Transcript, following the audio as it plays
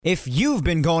If you've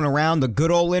been going around the good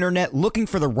old internet looking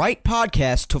for the right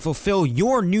podcast to fulfill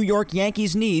your New York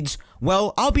Yankees needs,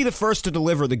 well, I'll be the first to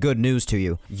deliver the good news to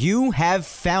you. You have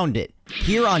found it.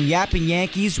 Here on Yapping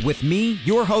Yankees with me,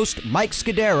 your host, Mike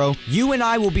Scudero, you and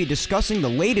I will be discussing the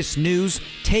latest news,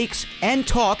 takes, and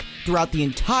talk throughout the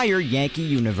entire Yankee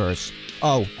universe.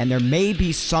 Oh, and there may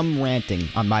be some ranting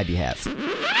on my behalf.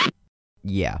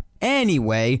 Yeah.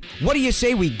 Anyway, what do you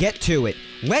say we get to it?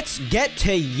 Let's get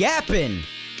to yapping!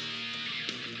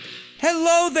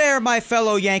 Hello there, my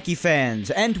fellow Yankee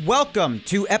fans, and welcome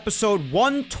to episode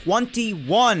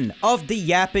 121 of the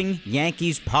Yapping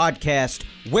Yankees podcast,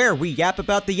 where we yap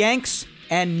about the Yanks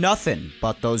and nothing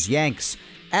but those Yanks.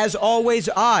 As always,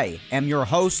 I am your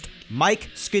host, Mike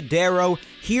Scudero,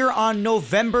 here on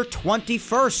November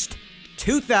 21st,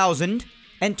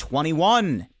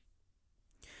 2021.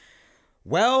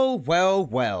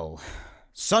 Well.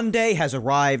 Sunday has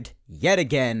arrived yet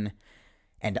again,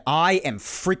 and I am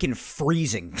freaking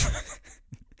freezing.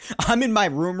 I'm in my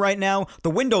room right now. The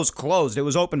window's closed. It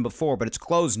was open before, but it's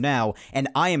closed now, and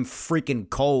I am freaking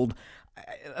cold.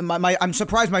 I'm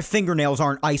surprised my fingernails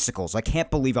aren't icicles. I can't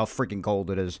believe how freaking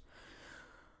cold it is.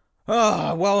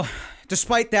 Well,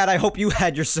 despite that, I hope you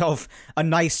had yourself a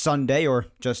nice Sunday, or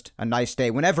just a nice day,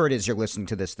 whenever it is you're listening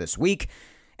to this week,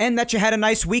 and that you had a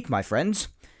nice week, my friends.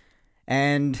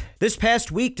 And this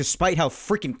past week, despite how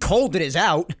freaking cold it is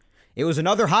out, it was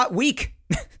another hot week.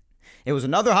 It was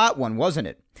another hot one, wasn't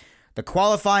it? The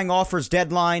qualifying offers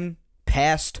deadline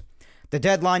passed. The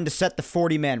deadline to set the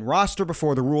 40-man roster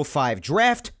before the Rule 5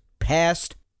 draft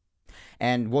passed.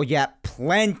 And we'll yap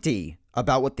plenty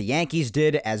about what the Yankees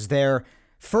did as their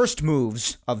first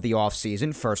moves of the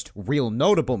offseason. First real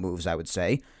notable moves, I would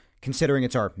say, considering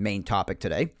it's our main topic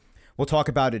today. We'll talk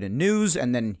about it in news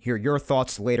and then hear your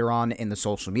thoughts later on in the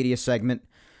social media segment.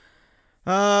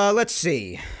 Let's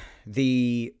see.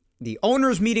 The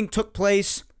owners' meeting took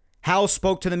place. Hal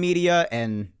spoke to the media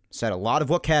and said a lot of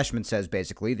what Cashman says,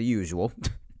 basically, the usual.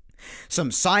 Some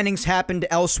signings happened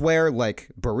elsewhere, like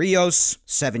Berríos,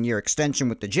 7-year extension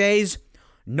with the Jays.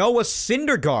 Noah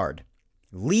Syndergaard,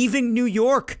 leaving New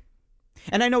York.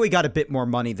 And I know he got a bit more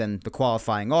money than the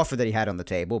qualifying offer that he had on the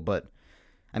table, but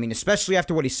I mean, especially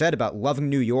after what he said about loving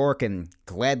New York and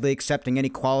gladly accepting any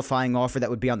qualifying offer that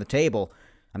would be on the table.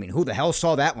 I mean, who the hell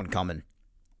saw that one coming?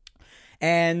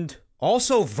 And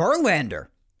also Verlander,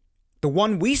 the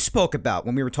one we spoke about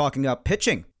when we were talking about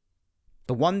pitching.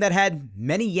 The one that had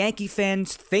many Yankee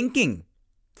fans thinking,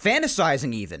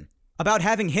 fantasizing even, about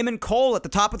having him and Cole at the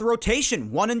top of the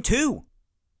rotation, 1 and 2.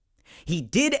 He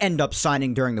did end up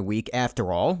signing during the week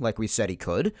after all, like we said he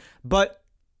could, but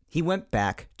he went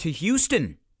back to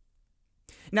Houston.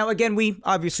 Now, again, we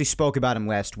obviously spoke about him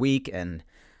last week and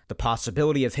the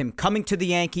possibility of him coming to the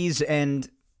Yankees, and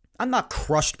I'm not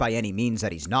crushed by any means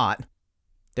that he's not.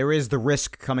 There is the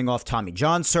risk coming off Tommy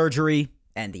John surgery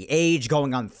and the age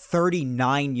going on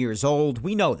 39 years old.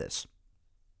 We know this.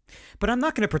 But I'm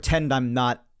not going to pretend I'm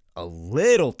not a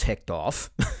little ticked off.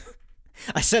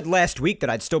 I said last week that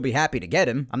I'd still be happy to get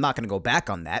him. I'm not going to go back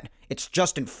on that. It's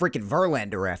Justin freaking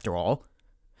Verlander after all.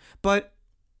 But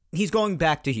he's going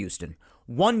back to Houston.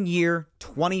 1 year,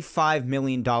 $25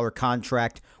 million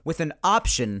contract with an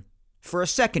option for a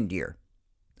second year.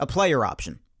 A player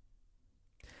option.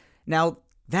 Now,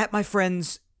 that, my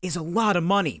friends, is a lot of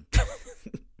money.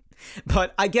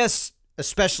 But I guess,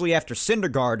 especially after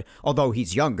Syndergaard, although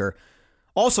he's younger,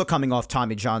 also coming off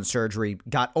Tommy John surgery,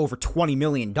 got over $20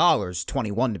 million,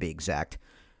 21 to be exact.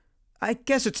 I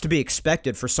guess it's to be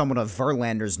expected for someone of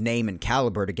Verlander's name and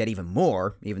caliber to get even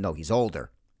more, even though he's older.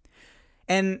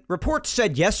 And reports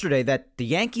said yesterday that the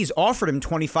Yankees offered him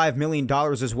 $25 million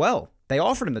as well. They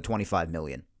offered him the $25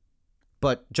 million.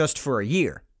 But just for a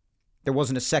year. There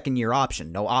wasn't a second-year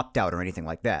option, no opt-out or anything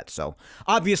like that. So,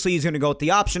 obviously, he's going to go with the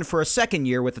option for a second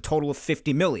year with a total of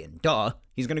 $50 million. Duh.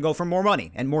 He's going to go for more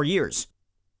money and more years.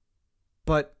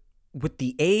 But with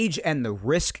the age and the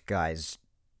risk, guys,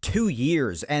 2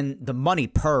 years and the money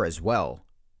per as well,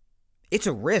 it's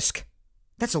a risk.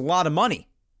 That's a lot of money.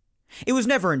 It was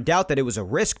never in doubt that it was a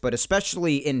risk, but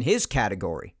especially in his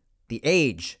category, the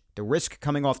age, the risk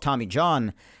coming off Tommy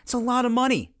John, it's a lot of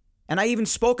money. And I even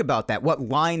spoke about that, what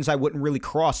lines I wouldn't really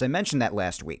cross. I mentioned that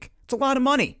last week. It's a lot of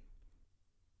money.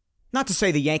 Not to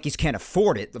say the Yankees can't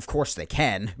afford it. Of course they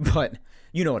can, but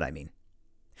you know what I mean.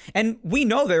 And we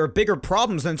know there are bigger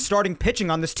problems than starting pitching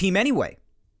on this team anyway.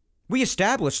 We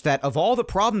established that of all the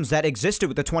problems that existed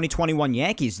with the 2021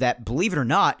 Yankees, that, believe it or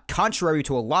not, contrary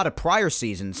to a lot of prior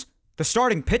seasons, the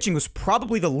starting pitching was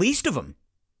probably the least of them.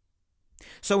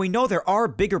 So we know there are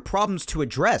bigger problems to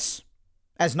address.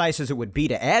 As nice as it would be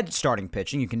to add starting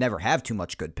pitching, you can never have too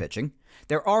much good pitching.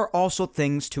 there are also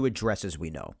things to address, as we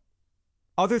know.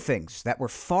 Other things that were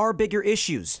far bigger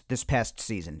issues this past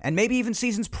season, and maybe even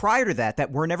seasons prior to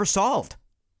that were never solved.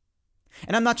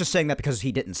 And I'm not just saying that because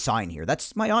he didn't sign here.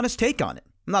 That's my honest take on it.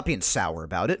 I'm not being sour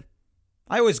about it.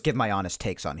 I always give my honest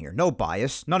takes on here. No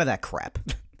bias. None of that crap.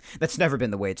 That's never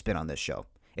been the way it's been on this show.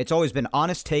 It's always been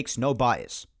honest takes, no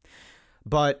bias.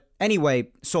 But anyway,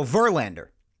 so Verlander,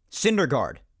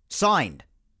 Syndergaard, signed.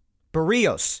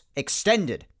 Berríos,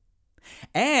 extended.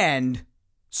 And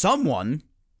someone,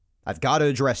 I've got to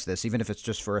address this, even if it's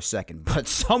just for a second, but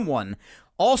someone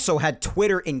also had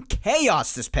Twitter in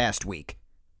chaos this past week.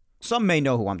 Some may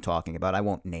know who I'm talking about. I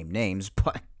won't name names,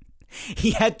 but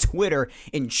he had Twitter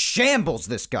in shambles,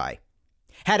 this guy.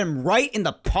 Had him right in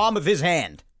the palm of his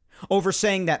hand over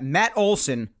saying that Matt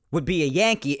Olson would be a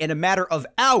Yankee in a matter of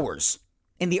hours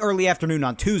in the early afternoon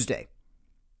on Tuesday.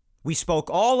 We spoke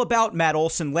all about Matt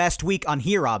Olson last week on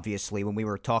here, obviously, when we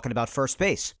were talking about first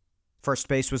base. First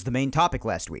base was the main topic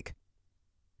last week.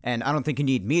 And I don't think you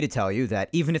need me to tell you that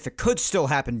even if it could still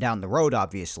happen down the road,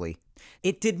 obviously,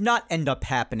 it did not end up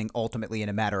happening ultimately in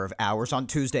a matter of hours on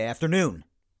Tuesday afternoon.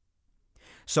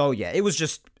 So yeah, it was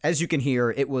just, as you can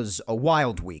hear, it was a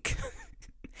wild week.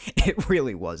 It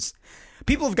really was.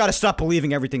 People have got to stop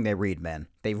believing everything they read, man.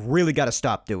 They've really got to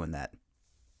stop doing that.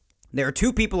 There are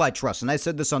two people I trust, and I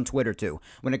said this on Twitter too.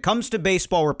 When it comes to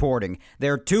baseball reporting,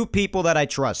 there are two people that I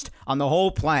trust on the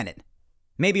whole planet.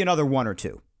 Maybe another one or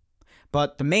two.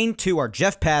 But the main two are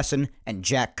Jeff Passan and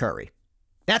Jack Curry.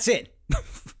 That's it.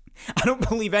 I don't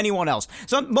believe anyone else.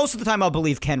 So most of the time I'll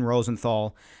believe Ken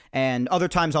Rosenthal, and other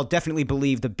times I'll definitely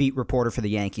believe the beat reporter for the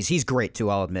Yankees. He's great too,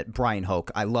 I'll admit, Brian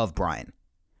Hoke. I love Brian.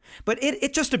 But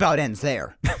it just about ends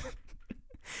there.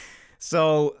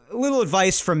 So, a little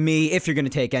advice from me, if you're going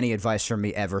to take any advice from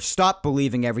me ever, stop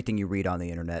believing everything you read on the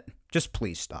internet. Just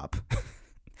please stop.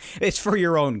 It's for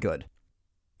your own good.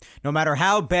 No matter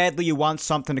how badly you want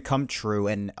something to come true,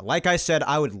 and like I said,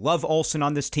 I would love Olson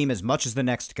on this team as much as the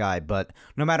next guy, but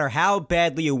no matter how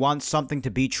badly you want something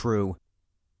to be true,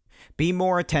 be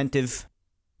more attentive,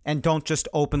 and don't just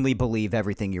openly believe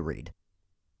everything you read.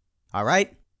 All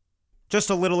right?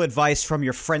 Just a little advice from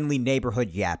your friendly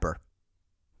neighborhood yapper.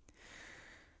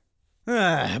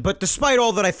 But despite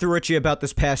all that I threw at you about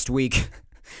this past week,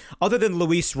 other than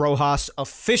Luis Rojas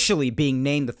officially being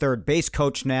named the third base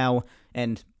coach now,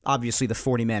 and obviously the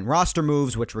 40-man roster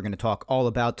moves, which we're going to talk all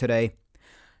about today,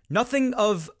 nothing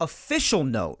of official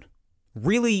note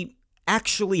really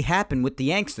actually happened with the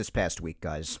Yanks this past week,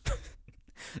 guys.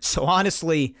 So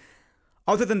honestly,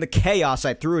 other than the chaos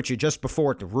I threw at you just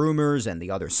before, the rumors and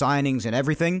the other signings and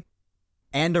everything,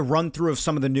 and a run-through of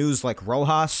some of the news like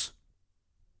Rojas,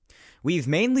 we've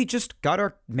mainly just got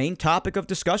our main topic of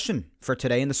discussion for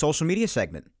today in the social media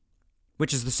segment,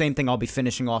 which is the same thing I'll be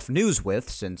finishing off news with,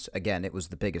 since, again, it was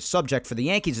the biggest subject for the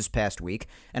Yankees this past week,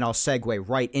 and I'll segue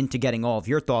right into getting all of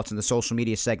your thoughts in the social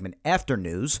media segment after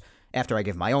news, after I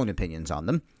give my own opinions on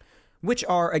them, which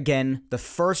are, again, the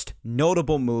first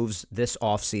notable moves this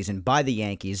offseason by the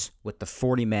Yankees with the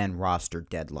 40-man roster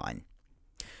deadline.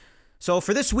 So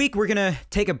for this week, we're going to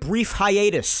take a brief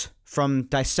hiatus from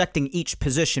dissecting each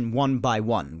position one by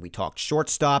one. We talked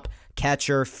shortstop,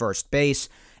 catcher, first base,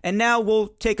 and now we'll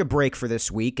take a break for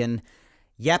this week and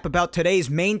yap about today's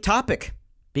main topic,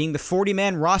 being the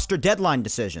 40-man roster deadline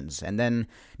decisions. And then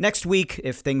next week,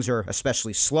 if things are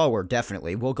especially slower,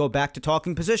 definitely, we'll go back to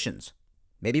talking positions.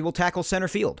 Maybe we'll tackle center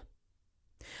field.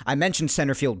 I mentioned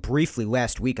center field briefly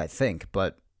last week, I think,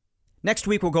 but next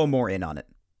week we'll go more in on it.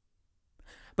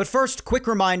 But first, quick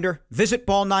reminder, visit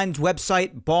Ball9's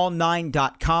website,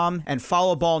 ball9.com, and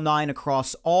follow Ball9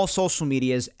 across all social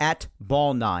medias at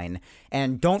Ball9.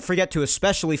 And don't forget to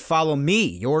especially follow me,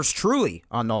 yours truly,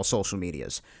 on all social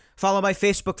medias. Follow my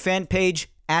Facebook fan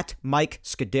page at Mike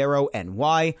Scudero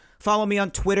NY. Follow me on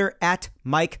Twitter at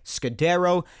Mike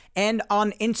Scudero, and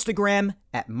on Instagram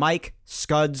at Mike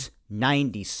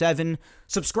Scuds97.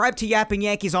 Subscribe to Yapping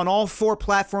Yankees on all 4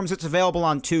 platforms it's available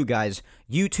on too, guys.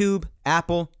 YouTube,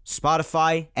 Apple,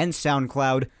 Spotify, and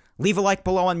SoundCloud. Leave a like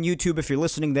below on YouTube if you're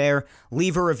listening there.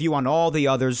 Leave a review on all the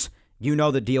others. You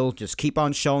know the deal. Just keep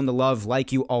on showing the love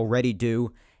like you already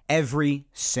do every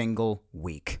single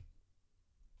week.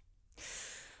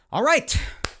 All right.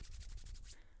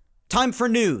 Time for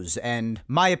news and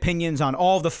my opinions on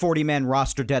all the 40-man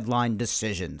roster deadline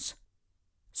decisions.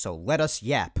 So let us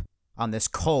yap on this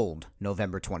cold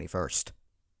November 21st.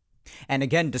 And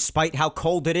again, despite how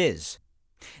cold it is,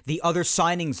 the other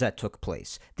signings that took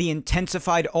place, the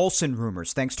intensified Olson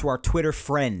rumors thanks to our Twitter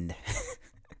friend,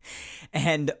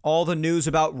 and all the news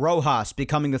about Rojas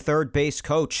becoming the third base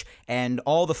coach, and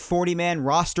all the 40-man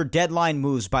roster deadline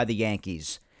moves by the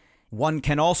Yankees, one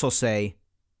can also say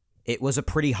it was a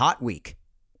pretty hot week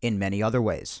in many other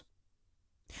ways.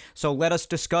 So let us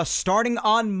discuss starting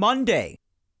on Monday,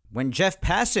 when Jeff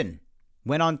Passan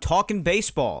went on Talkin'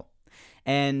 Baseball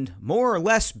and more or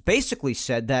less basically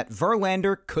said that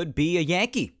Verlander could be a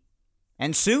Yankee,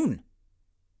 and soon.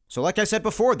 So like I said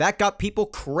before, that got people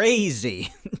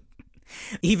crazy.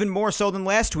 Even more so than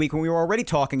last week when we were already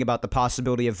talking about the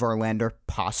possibility of Verlander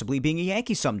possibly being a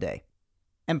Yankee someday,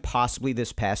 and possibly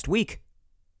this past week.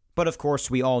 But of course,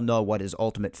 we all know what his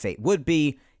ultimate fate would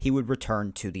be. He would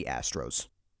return to the Astros.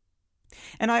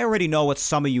 And I already know what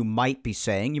some of you might be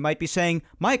saying. You might be saying,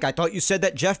 Mike, I thought you said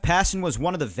that Jeff Passan was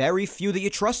one of the very few that you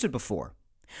trusted before.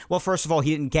 Well, first of all,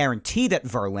 he didn't guarantee that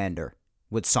Verlander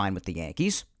would sign with the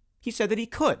Yankees. He said that he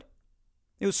could.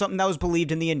 It was something that was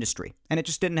believed in the industry, and it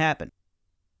just didn't happen.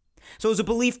 So it was a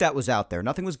belief that was out there.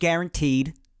 Nothing was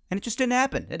guaranteed, and it just didn't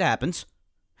happen. It happens.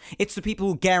 It's the people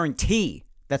who guarantee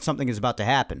that something is about to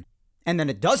happen, and then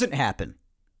it doesn't happen,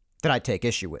 that I take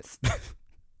issue with.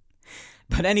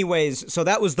 But anyways, so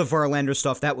that was the Verlander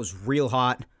stuff. That was real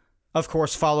hot. Of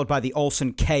course, followed by the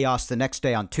Olsen chaos the next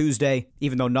day on Tuesday,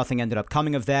 even though nothing ended up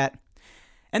coming of that.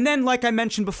 And then, like I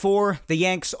mentioned before, the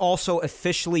Yanks also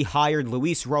officially hired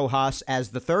Luis Rojas as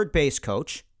the third base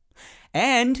coach.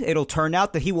 And it'll turn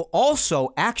out that he will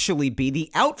also actually be the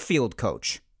outfield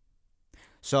coach.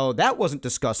 So that wasn't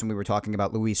discussed when we were talking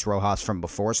about Luis Rojas from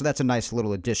before, so that's a nice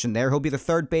little addition there. He'll be the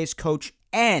third base coach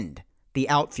and the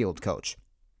outfield coach.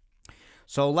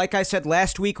 So like I said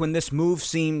last week when this move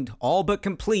seemed all but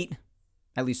complete,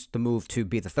 at least the move to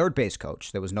be the third base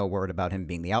coach, there was no word about him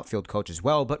being the outfield coach as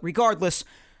well, but regardless,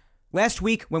 last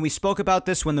week when we spoke about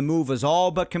this, when the move was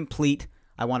all but complete,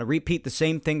 I want to repeat the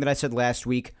same thing that I said last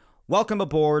week. Welcome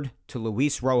aboard to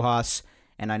Luis Rojas,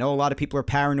 and I know a lot of people are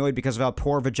paranoid because of how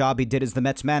poor of a job he did as the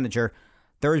Mets manager.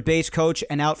 Third base coach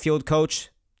and outfield coach,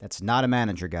 that's not a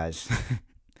manager, guys.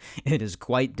 It is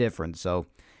quite different, so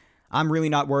I'm really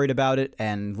not worried about it,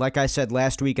 and like I said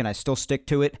last week, and I still stick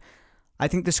to it, I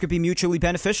think this could be mutually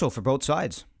beneficial for both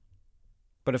sides.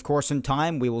 But of course, in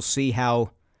time, we will see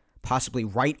how possibly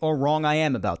right or wrong I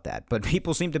am about that, but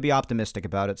people seem to be optimistic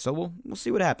about it, so we'll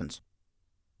see what happens.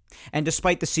 And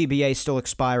despite the CBA still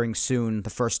expiring soon, the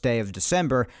first day of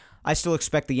December, I still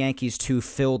expect the Yankees to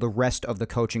fill the rest of the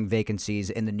coaching vacancies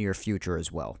in the near future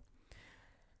as well.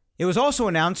 It was also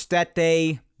announced that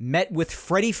they met with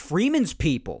Freddie Freeman's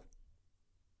people.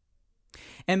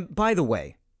 And by the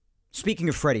way, speaking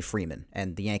of Freddie Freeman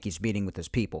and the Yankees meeting with his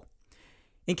people,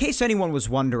 in case anyone was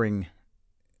wondering,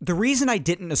 the reason I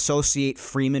didn't associate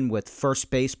Freeman with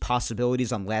first base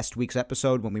possibilities on last week's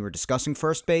episode when we were discussing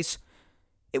first base,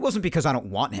 it wasn't because I don't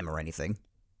want him or anything.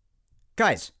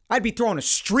 Guys, I'd be throwing a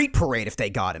street parade if they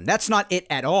got him. That's not it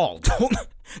at all.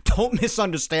 Don't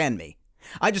misunderstand me.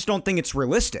 I just don't think it's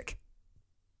realistic.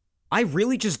 I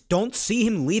really just don't see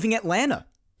him leaving Atlanta,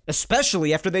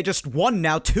 especially after they just won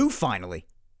now 2 finally.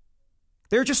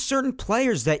 There are just certain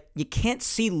players that you can't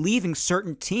see leaving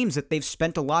certain teams that they've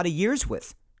spent a lot of years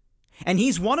with. And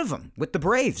he's one of them, with the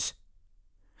Braves.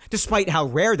 Despite how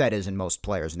rare that is in most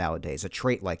players nowadays, a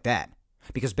trait like that.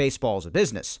 Because baseball is a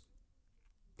business.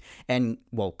 And,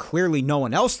 well, clearly no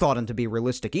one else thought him to be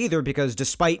realistic either, because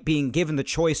despite being given the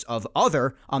choice of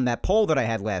other on that poll that I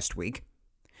had last week,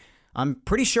 I'm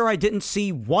pretty sure I didn't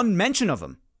see one mention of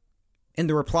him in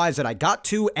the replies that I got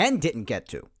to and didn't get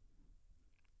to.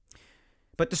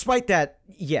 But despite that,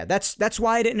 yeah, that's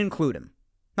why I didn't include him.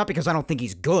 Not because I don't think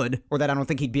he's good, or that I don't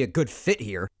think he'd be a good fit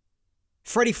here.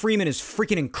 Freddie Freeman is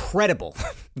freaking incredible.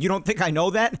 You don't think I know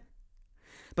that?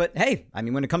 But hey, I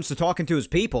mean, when it comes to talking to his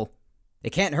people, it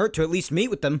can't hurt to at least meet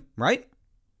with them, right?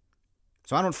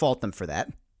 So I don't fault them for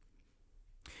that.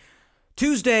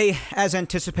 Tuesday, as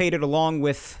anticipated, along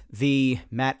with the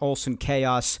Matt Olson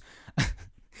chaos,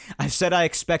 I've said I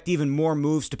expect even more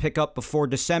moves to pick up before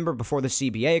December, before the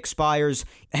CBA expires,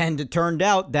 and it turned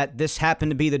out that this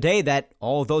happened to be the day that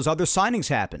all of those other signings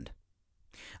happened.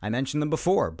 I mentioned them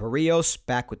before. Barrios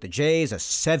back with the Jays, a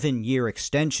 7-year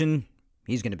extension.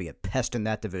 He's going to be a pest in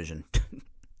that division.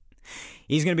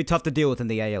 He's going to be tough to deal with in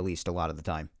the AL East a lot of the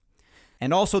time.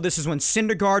 And also, this is when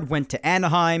Syndergaard went to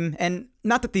Anaheim, and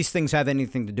not that these things have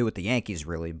anything to do with the Yankees,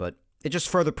 really, but it just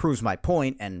further proves my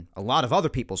point, and a lot of other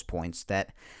people's points,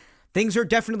 that things are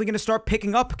definitely going to start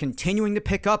picking up, continuing to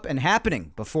pick up, and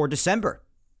happening before December.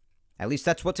 At least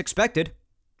that's what's expected.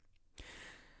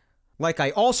 Like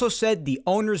I also said, the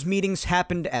owners' meetings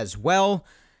happened as well.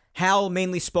 Hal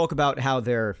mainly spoke about how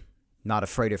they're not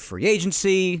afraid of free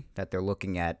agency, that they're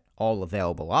looking at all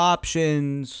available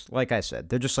options. Like I said,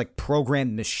 they're just like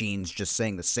programmed machines just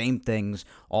saying the same things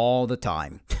all the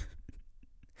time.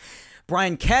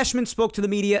 Brian Cashman spoke to the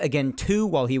media again too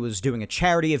while he was doing a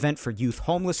charity event for youth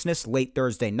homelessness late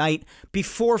Thursday night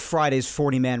before Friday's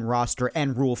 40-man roster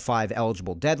and Rule 5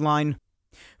 eligible deadline,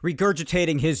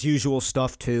 regurgitating his usual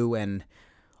stuff too, and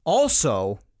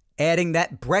also adding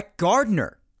that Brett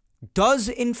Gardner does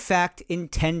in fact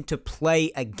intend to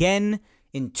play again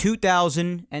in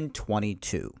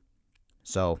 2022.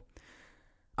 So,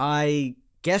 I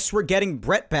guess we're getting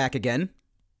Brett back again.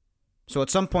 So at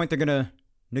some point they're going to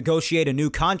negotiate a new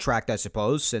contract, I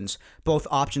suppose, since both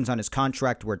options on his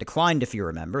contract were declined, if you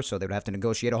remember, so they would have to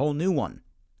negotiate a whole new one.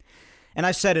 And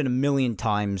I've said it a million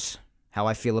times how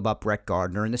I feel about Brett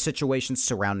Gardner and the situations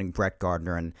surrounding Brett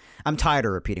Gardner, and I'm tired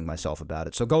of repeating myself about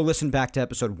it. So go listen back to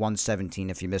episode 117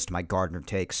 if you missed my Gardner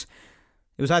takes.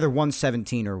 It was either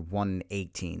 117 or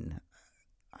 118.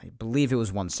 I believe it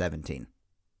was 117.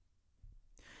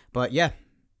 But yeah,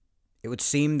 it would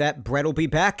seem that Brett will be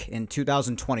back in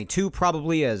 2022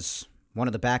 probably as one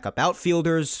of the backup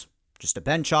outfielders, just a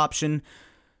bench option,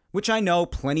 which I know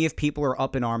plenty of people are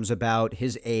up in arms about,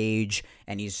 his age,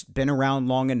 and he's been around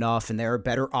long enough and there are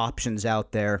better options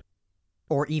out there,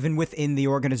 or even within the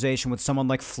organization with someone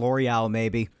like Florial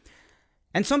maybe.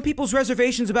 And some people's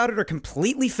reservations about it are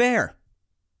completely fair.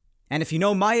 And if you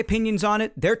know my opinions on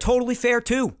it, they're totally fair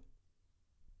too.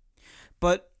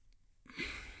 But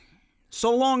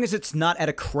so long as it's not at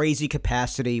a crazy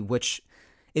capacity, which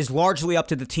is largely up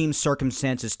to the team's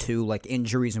circumstances too, like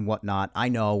injuries and whatnot, I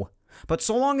know. But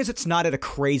so long as it's not at a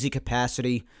crazy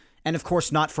capacity, and of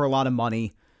course not for a lot of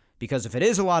money, because if it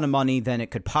is a lot of money, then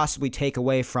it could possibly take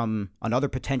away from another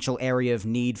potential area of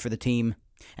need for the team,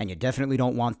 and you definitely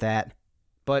don't want that.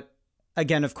 But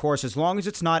again, of course, as long as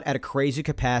it's not at a crazy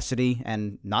capacity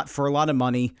and not for a lot of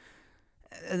money,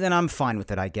 then I'm fine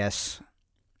with it, I guess.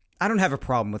 I don't have a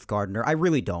problem with Gardner. I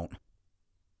really don't.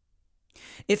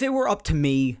 If it were up to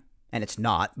me, and it's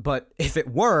not, but if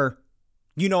it were,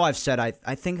 you know I've said I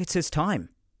think it's his time.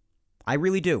 I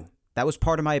really do. That was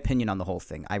part of my opinion on the whole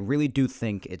thing. I really do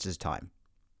think it's his time.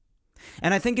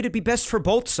 And I think it'd be best for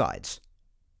both sides.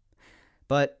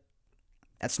 But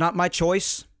that's not my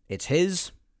choice. It's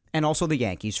his, and also the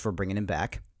Yankees for bringing him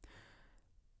back.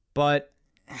 But,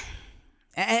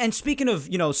 and speaking of,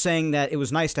 saying that it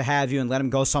was nice to have you and let him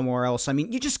go somewhere else, I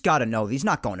mean, you just gotta know he's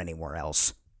not going anywhere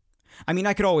else. I mean,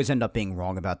 I could always end up being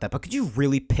wrong about that, but could you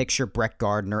really picture Brett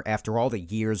Gardner after all the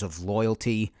years of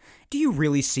loyalty? Do you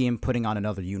really see him putting on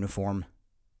another uniform?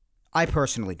 I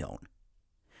personally don't.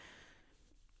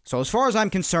 So as far as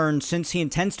I'm concerned, since he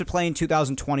intends to play in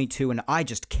 2022, and I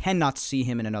just cannot see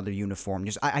him in another uniform,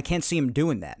 I can't see him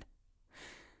doing that.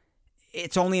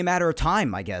 It's only a matter of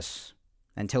time, I guess,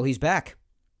 until he's back.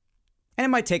 And it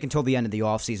might take until the end of the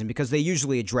offseason, because they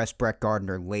usually address Brett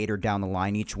Gardner later down the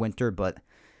line each winter, but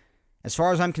as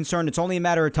far as I'm concerned, it's only a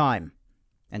matter of time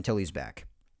until he's back.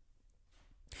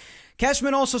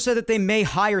 Cashman also said that they may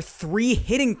hire 3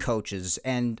 hitting coaches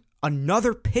and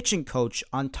another pitching coach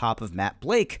on top of Matt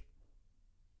Blake.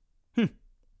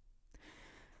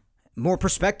 More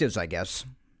perspectives, I guess.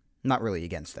 Not really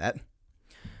against that.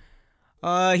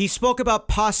 He spoke about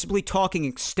possibly talking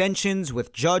extensions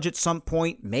with Judge at some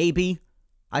point, maybe.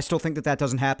 I still think that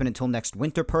doesn't happen until next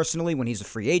winter, personally, when he's a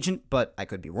free agent, but I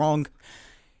could be wrong.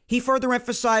 He further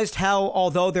emphasized how,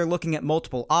 although they're looking at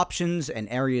multiple options and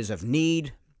areas of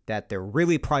need, that they're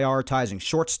really prioritizing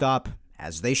shortstop,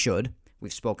 as they should.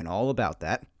 We've spoken all about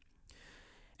that.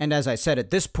 And as I said,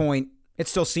 at this point, it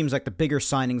still seems like the bigger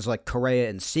signings like Correa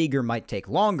and Seager might take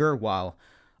longer, while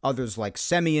others like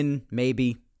Semien,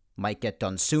 maybe, might get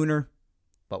done sooner.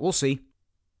 But we'll see.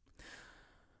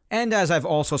 And as I've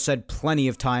also said plenty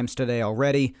of times today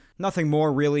already, nothing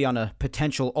more really on a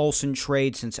potential Olsen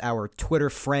trade, since our Twitter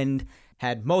friend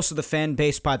had most of the fan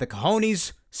base by the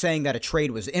cojones saying that a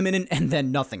trade was imminent and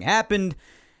then nothing happened.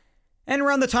 And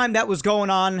around the time that was going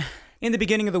on, in the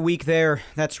beginning of the week there,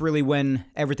 that's really when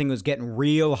everything was getting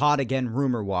real hot again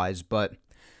rumor-wise. But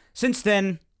since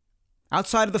then,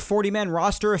 outside of the 40-man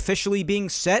roster officially being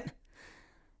set,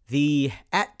 the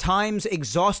at times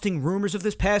exhausting rumors of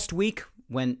this past week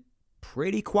went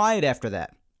pretty quiet after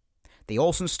that. The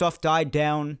Olsen stuff died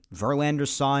down, Verlander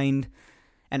signed,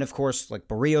 and of course, like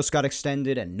Barrios got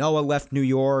extended, and Noah left New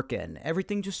York, and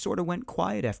everything just sort of went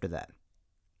quiet after that.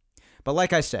 But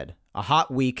like I said, a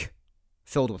hot week,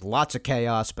 filled with lots of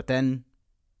chaos, but then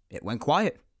it went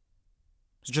quiet.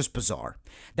 It's just bizarre.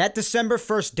 That December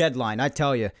 1st deadline, I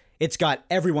tell you, it's got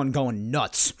everyone going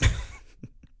nuts.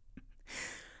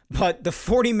 But the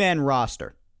 40-man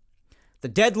roster. The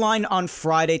deadline on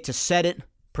Friday to set it,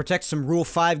 protect some Rule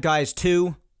 5 guys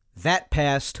too, that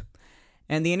passed.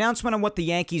 And the announcement on what the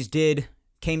Yankees did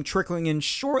came trickling in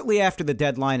shortly after the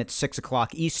deadline at 6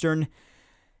 o'clock Eastern,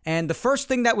 and the first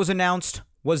thing that was announced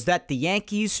was that the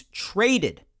Yankees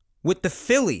traded with the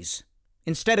Phillies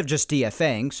instead of just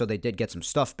DFAing, so they did get some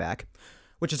stuff back,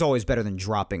 which is always better than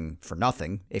dropping for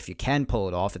nothing. If you can pull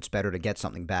it off, it's better to get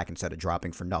something back instead of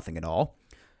dropping for nothing at all,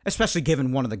 especially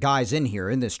given one of the guys in here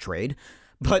in this trade.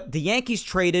 But the Yankees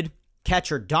traded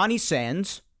catcher Donnie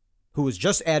Sands, who was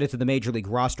just added to the Major League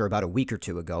roster about a week or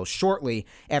two ago, shortly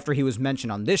after he was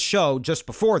mentioned on this show just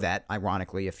before that,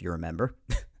 ironically, if you remember.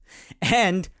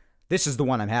 And this is the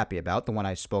one I'm happy about, the one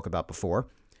I spoke about before,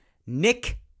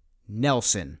 Nick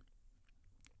Nelson.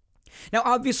 Now,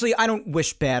 obviously, I don't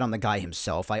wish bad on the guy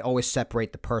himself. I always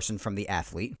separate the person from the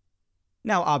athlete.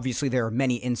 Now, obviously, there are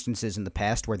many instances in the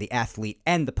past where the athlete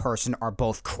and the person are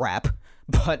both crap,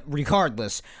 but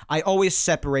regardless, I always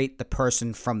separate the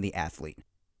person from the athlete.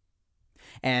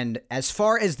 And as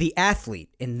far as the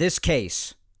athlete, in this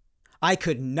case, I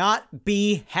could not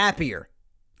be happier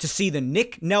to see the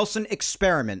Nick Nelson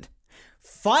experiment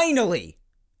finally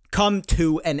come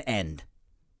to an end.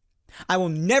 I will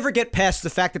never get past the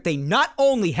fact that they not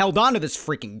only held on to this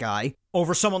freaking guy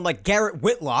over someone like Garrett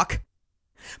Whitlock,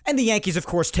 and the Yankees, of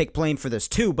course, take blame for this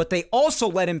too, but they also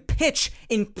let him pitch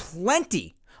in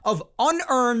plenty of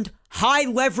unearned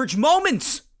high-leverage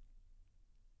moments.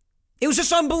 It was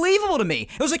just unbelievable to me.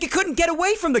 It was like you couldn't get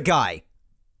away from the guy.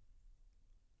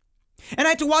 And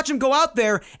I had to watch him go out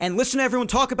there and listen to everyone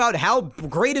talk about how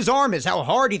great his arm is, how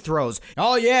hard he throws.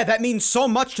 Oh yeah, that means so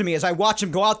much to me as I watch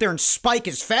him go out there and spike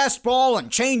his fastball and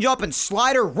changeup and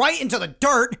slider right into the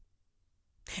dirt.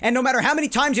 And no matter how many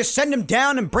times you send him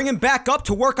down and bring him back up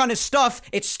to work on his stuff,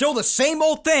 it's still the same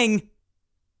old thing.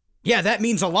 Yeah, that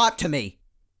means a lot to me.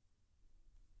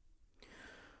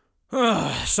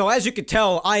 So as you can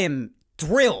tell, I am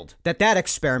thrilled that that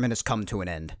experiment has come to an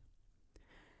end.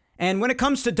 And when it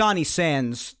comes to Donnie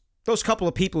Sands, those couple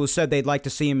of people who said they'd like to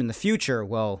see him in the future,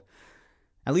 well,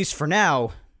 at least for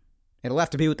now, it'll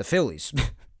have to be with the Phillies.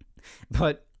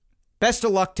 But best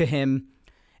of luck to him,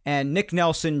 and Nick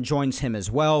Nelson joins him as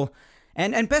well.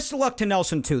 And best of luck to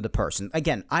Nelson too, the person.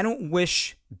 Again, I don't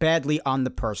wish badly on the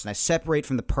person. I separate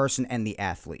from the person and the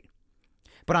athlete.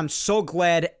 But I'm so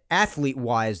glad,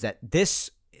 athlete-wise, that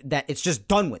it's just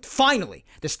done with. Finally,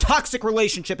 this toxic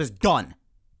relationship is done.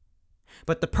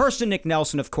 But the person, Nick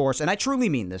Nelson, of course, and I truly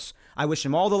mean this, I wish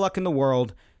him all the luck in the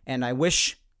world, and I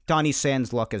wish Donnie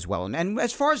Sands luck as well. And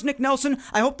as far as Nick Nelson,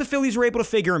 I hope the Phillies are able to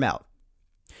figure him out.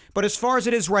 But as far as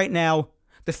it is right now,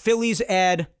 the Phillies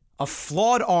add a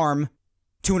flawed arm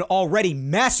to an already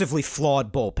massively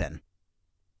flawed bullpen.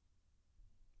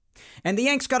 And the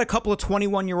Yanks got a couple of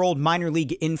 21-year-old minor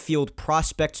league infield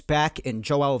prospects back in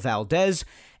Joel Valdez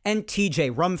and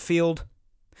TJ Rumfield.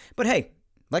 But hey,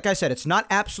 like I said, it's not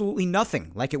absolutely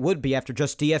nothing like it would be after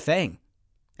just DFAing.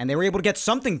 And they were able to get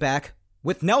something back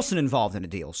with Nelson involved in a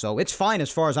deal, so it's fine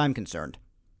as far as I'm concerned.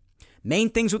 Main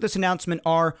things with this announcement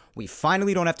are we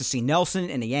finally don't have to see Nelson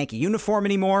in a Yankee uniform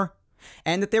anymore,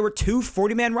 and that there were 2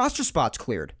 40-man roster spots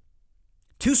cleared.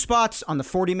 2 spots on the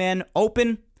 40-man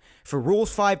open for Rule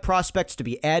 5 prospects to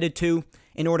be added to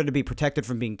in order to be protected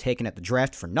from being taken at the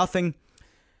draft for nothing.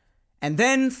 And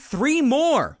then 3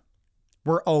 more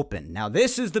were open. Now,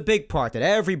 this is the big part that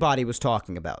everybody was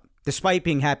talking about, despite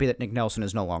being happy that Nick Nelson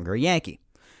is no longer a Yankee.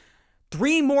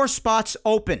 3 more spots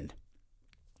opened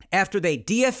after they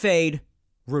DFA'd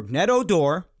Rougned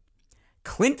Odor,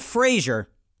 Clint Frazier,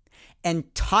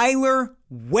 and Tyler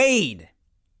Wade.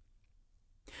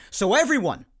 So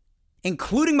everyone,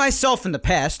 including myself in the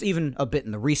past, even a bit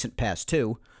in the recent past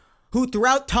too, who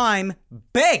throughout time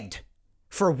begged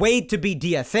for Wade to be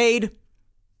DFA'd,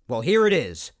 well, here it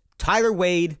is. Tyler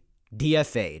Wade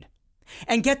DFA'd.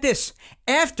 And get this,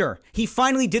 after he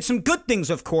finally did some good things,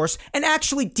 of course, and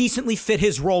actually decently fit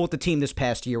his role with the team this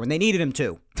past year when they needed him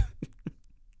to.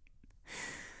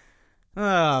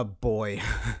 Oh, boy.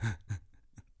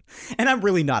 And I'm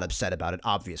really not upset about it,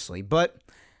 obviously, but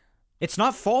it's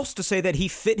not false to say that he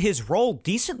fit his role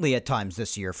decently at times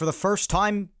this year for the first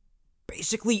time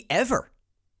basically ever.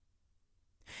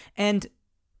 And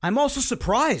I'm also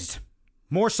surprised,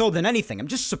 more so than anything, I'm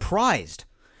just surprised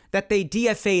that they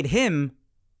DFA'd him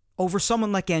over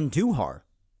someone like Andujar.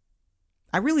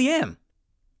 I really am.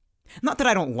 Not that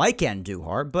I don't like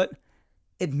Andujar, but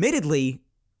admittedly,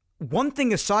 one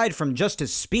thing aside from just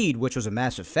his speed, which was a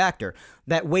massive factor,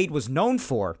 that Wade was known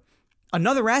for,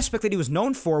 another aspect that he was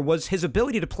known for was his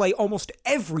ability to play almost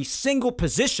every single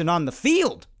position on the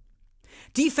field.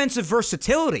 Defensive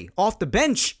versatility off the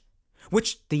bench,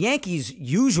 which the Yankees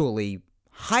usually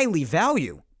highly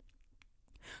value.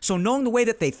 So knowing the way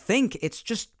that they think, it's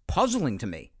just puzzling to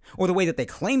me, or the way that they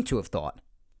claim to have thought.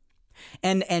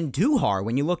 And Andujar,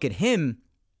 when you look at him,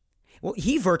 well,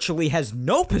 he virtually has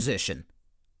no position,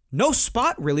 no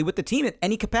spot really with the team at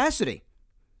any capacity.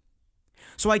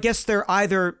 So I guess they're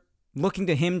either looking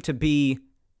to him to be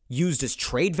used as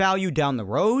trade value down the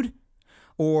road,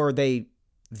 or they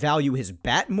value his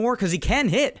bat more because he can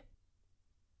hit.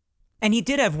 And he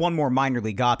did have one more minor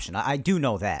league option. I do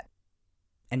know that.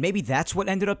 And maybe that's what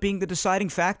ended up being the deciding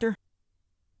factor.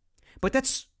 But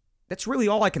that's really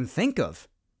all I can think of.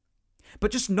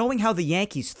 But just knowing how the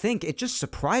Yankees think, it just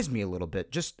surprised me a little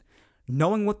bit. Just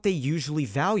knowing what they usually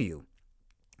value.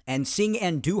 And seeing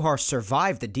Andujar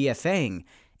survive the DFAing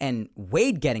and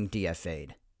Wade getting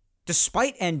DFA'd.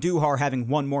 Despite Andujar having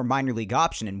one more minor league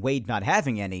option and Wade not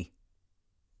having any,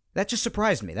 that just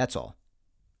surprised me, that's all.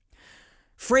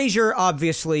 Frazier,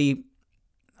 obviously,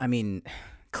 I mean,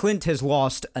 Clint has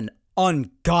lost an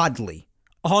ungodly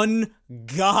amount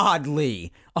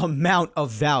of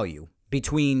value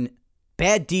between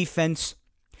bad defense,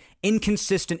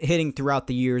 inconsistent hitting throughout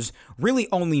the years, really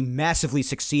only massively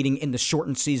succeeding in the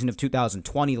shortened season of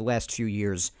 2020 the last few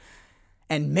years,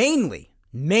 and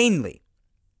mainly,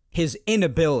 his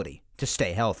inability to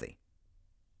stay healthy.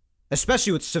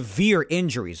 Especially with severe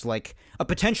injuries, like a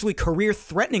potentially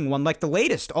career-threatening one like the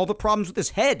latest. All the problems with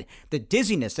his head, the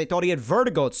dizziness, they thought he had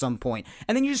vertigo at some point,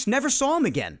 and then you just never saw him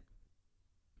again.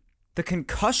 The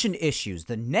concussion issues,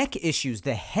 the neck issues,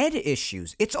 the head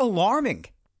issues, it's alarming.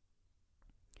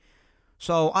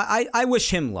 So I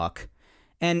wish him luck,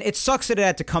 and it sucks that it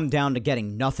had to come down to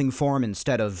getting nothing for him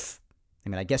instead of,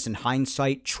 I guess in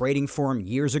hindsight, trading for him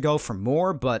years ago for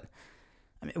more, but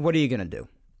what are you going to do?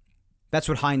 That's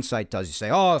what hindsight does. You say,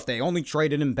 oh, if they only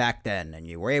traded him back then and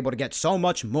you were able to get so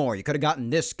much more, you could have gotten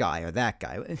this guy or that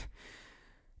guy.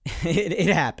 It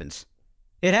happens.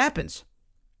 It happens.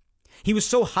 He was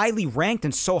so highly ranked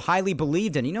and so highly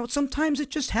believed in. Sometimes it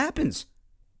just happens.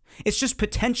 It's just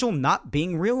potential not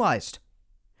being realized.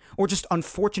 Or just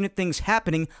unfortunate things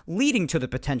happening leading to the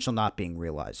potential not being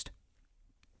realized.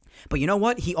 But you know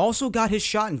what? He also got his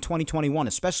shot in 2021,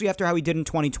 especially after how he did in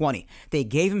 2020. They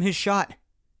gave him his shot.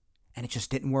 And it just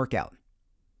didn't work out.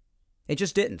 It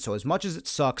just didn't. So as much as it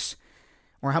sucks,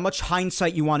 or how much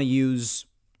hindsight you want to use,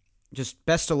 just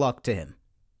best of luck to him,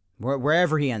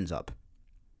 wherever he ends up.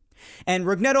 And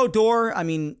Rougned Odor,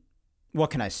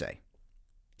 what can I say?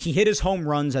 He hit his home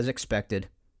runs as expected.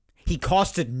 He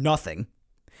costed nothing.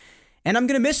 And I'm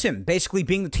going to miss him, basically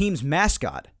being the team's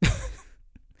mascot.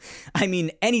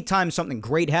 Anytime something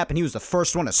great happened, he was the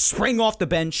first one to spring off the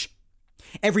bench.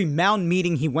 Every mound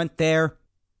meeting, he went there.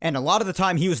 And a lot of the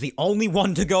time, he was the only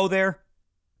one to go there.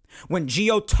 When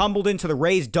Gio tumbled into the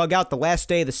Rays dugout the last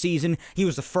day of the season, he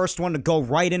was the first one to go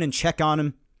right in and check on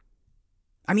him.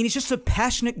 He's just a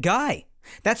passionate guy.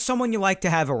 That's someone you like to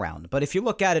have around. But if you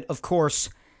look at it, of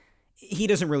course, he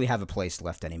doesn't really have a place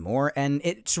left anymore. And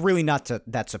it's really not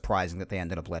that surprising that they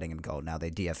ended up letting him go. Now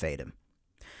they DFA'd him.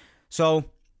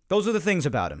 So those are the things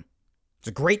about him. He's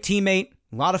a great teammate,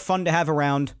 a lot of fun to have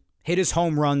around, hit his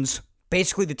home runs.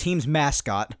 Basically the team's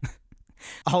mascot.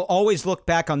 I'll always look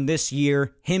back on this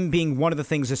year, him being one of the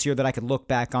things this year that I could look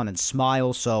back on and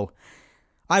smile, so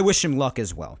I wish him luck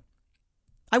as well.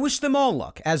 I wish them all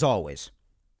luck, as always.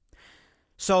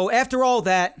 So after all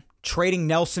that, trading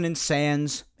Nelson and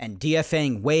Sands, and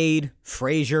DFAing Wade,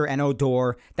 Frazier, and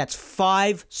Odor, that's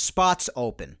 5 spots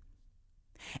open.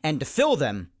 And to fill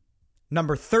them,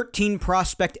 number 13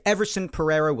 prospect Everson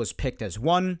Pereira was picked as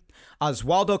one.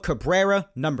 Oswaldo Cabrera,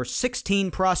 number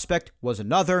 16 prospect, was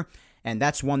another. And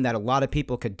that's one that a lot of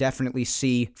people could definitely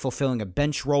see fulfilling a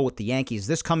bench role with the Yankees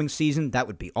this coming season. That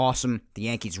would be awesome. The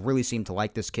Yankees really seem to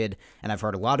like this kid, and I've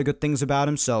heard a lot of good things about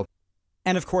him.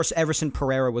 And of course, Everson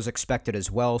Pereira was expected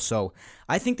as well. So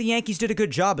I think the Yankees did a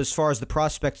good job as far as the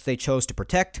prospects they chose to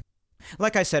protect.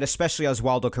 Like I said, especially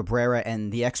Oswaldo Cabrera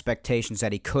and the expectations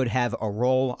that he could have a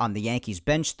role on the Yankees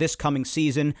bench this coming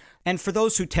season. And for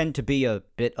those who tend to be a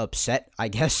bit upset, I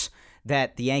guess,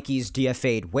 that the Yankees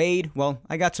DFA'd Wade, well,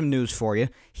 I got some news for you.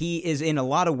 He is in a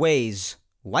lot of ways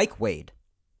like Wade,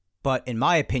 but in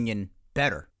my opinion,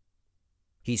 better.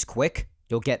 He's quick.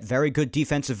 You'll get very good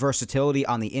defensive versatility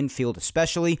on the infield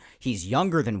especially. He's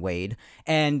younger than Wade.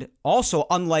 And also,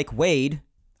 unlike Wade,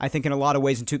 I think in a lot of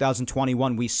ways in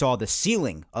 2021 we saw the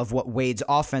ceiling of what Wade's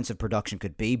offensive production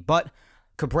could be, but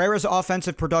Cabrera's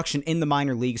offensive production in the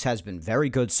minor leagues has been very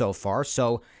good so far,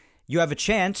 so you have a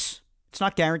chance. It's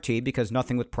not guaranteed because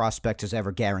nothing with prospects is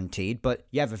ever guaranteed, but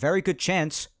you have a very good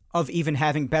chance of even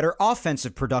having better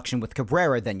offensive production with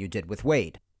Cabrera than you did with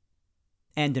Wade.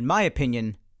 And in my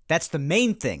opinion, that's the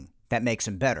main thing that makes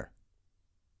him better.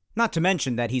 Not to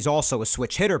mention that he's also a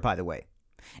switch hitter, by the way.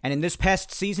 And in this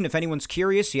past season, if anyone's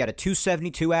curious, he had a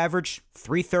 272 average,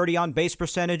 330 on base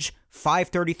percentage,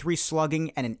 533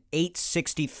 slugging, and an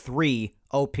 863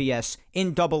 OPS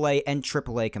in AA and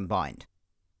AAA combined.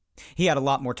 He had a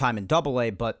lot more time in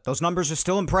AA, but those numbers are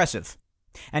still impressive.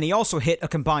 And he also hit a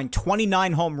combined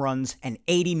 29 home runs and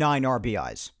 89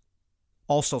 RBIs.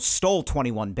 Also stole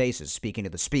 21 bases, speaking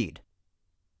of the speed.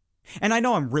 And I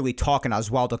know I'm really talking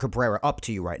Oswaldo Cabrera up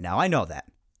to you right now, I know that.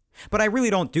 But I really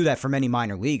don't do that for many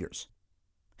minor leaguers.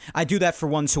 I do that for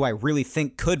ones who I really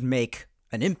think could make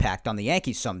an impact on the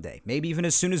Yankees someday, maybe even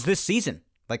as soon as this season,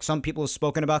 like some people have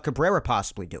spoken about Cabrera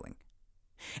possibly doing.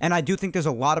 And I do think there's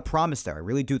a lot of promise there. I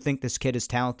really do think this kid is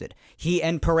talented. He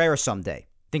and Pereira someday.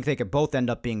 I think they could both end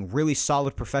up being really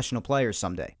solid professional players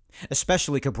someday.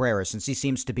 Especially Cabrera, since he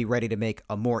seems to be ready to make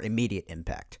a more immediate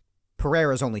impact.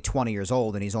 Pereira's only 20 years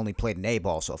old and he's only played an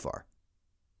A-ball so far.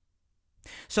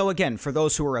 So again, for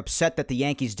those who are upset that the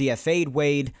Yankees DFA'd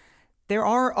Wade, there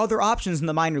are other options in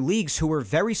the minor leagues who are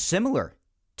very similar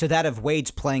to that of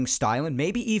Wade's playing style and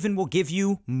maybe even will give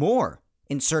you more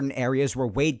in certain areas where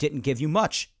Wade didn't give you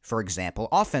much, for example,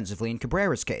 offensively in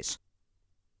Cabrera's case.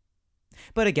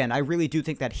 But again, I really do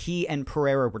think that he and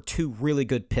Pereira were two really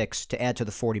good picks to add to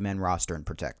the 40-man roster and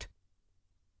protect.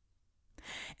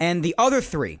 And the other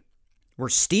three were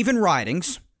Steven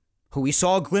Ridings, who we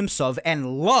saw a glimpse of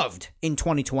and loved in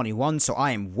 2021, so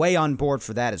I am way on board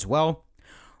for that as well.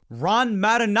 Ron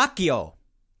Marinaccio.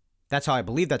 I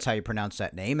believe that's how you pronounce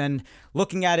that name, and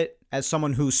looking at it as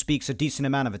someone who speaks a decent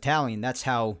amount of Italian, that's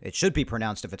how it should be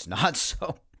pronounced if it's not,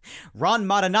 so Ron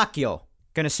Marinaccio.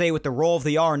 Gonna say with the roll of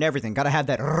the R and everything, gotta have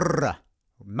that rrr,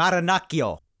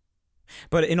 Marinaccio.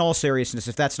 But in all seriousness,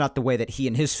 if that's not the way that he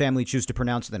and his family choose to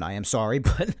pronounce it, then I am sorry,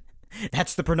 but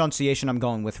that's the pronunciation I'm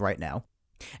going with right now.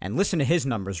 And listen to his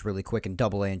numbers really quick in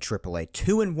AA and AAA.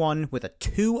 2-1 with a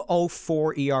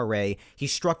 2.04 ERA. He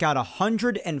struck out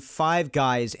 105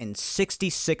 guys in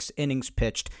 66 innings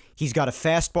pitched. He's got a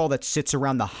fastball that sits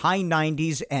around the high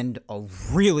 90s and a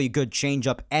really good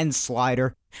changeup and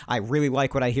slider. I really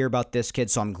like what I hear about this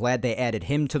kid, so I'm glad they added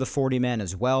him to the 40-man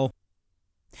as well.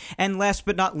 And last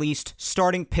but not least,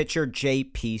 starting pitcher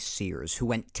J.P. Sears, who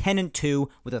went 10-2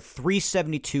 with a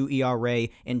 3.72 ERA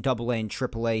in AA and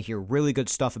AAA. Hear really good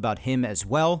stuff about him as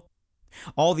well.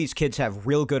 All these kids have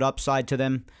real good upside to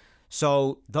them.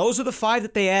 So those are the five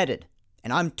that they added,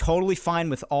 and I'm totally fine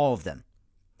with all of them.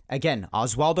 Again,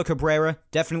 Oswaldo Cabrera,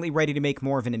 definitely ready to make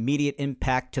more of an immediate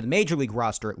impact to the Major League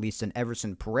roster, at least, than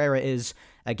Everson Pereira is.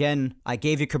 Again, I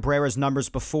gave you Cabrera's numbers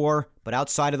before, but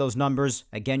outside of those numbers,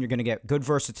 again, you're going to get good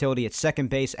versatility at second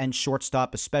base and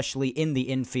shortstop, especially in the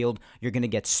infield. You're going to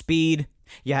get speed.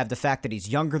 You have the fact that he's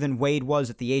younger than Wade was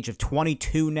at the age of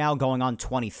 22 now, going on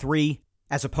 23,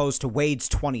 as opposed to Wade's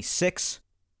 26.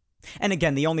 And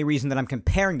again, the only reason that I'm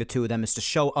comparing the two of them is to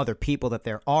show other people that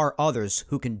there are others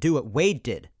who can do what Wade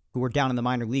did, who are down in the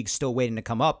minor leagues still waiting to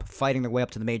come up, fighting their way up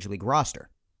to the Major League roster.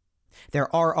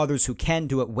 There are others who can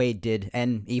do what Wade did,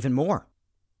 and even more.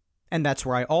 And that's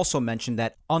where I also mentioned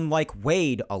that, unlike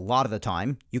Wade, a lot of the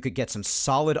time, you could get some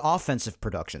solid offensive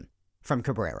production from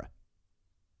Cabrera.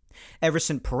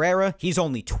 Everson Pereira, he's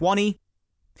only 20.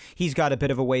 He's got a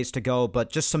bit of a ways to go,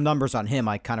 but just some numbers on him,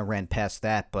 I kind of ran past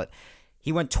that, but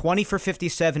he went 20 for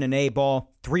 57 in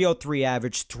A-ball, 303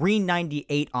 average,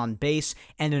 398 on base,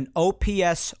 and an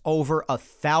OPS over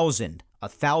 1,000,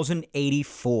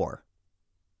 1,084.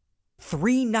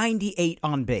 398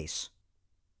 on base.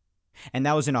 And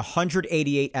that was in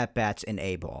 188 at-bats in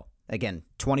A-ball. Again,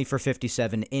 20 for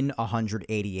 57 in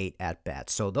 188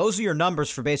 at-bats. So those are your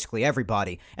numbers for basically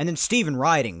everybody. And then Steven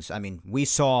Ridings, I mean, we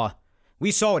saw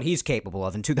what he's capable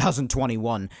of in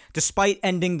 2021, despite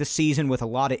ending the season with a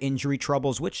lot of injury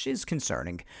troubles, which is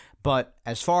concerning. But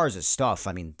as far as his stuff,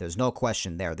 I mean, there's no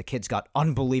question there. The kid's got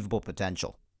unbelievable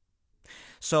potential.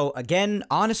 So again,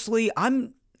 honestly,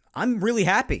 I'm really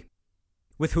happy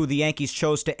with who the Yankees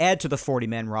chose to add to the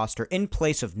 40-man roster in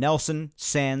place of Nelson,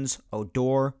 Sands,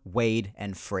 Odor, Wade,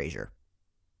 and Frazier.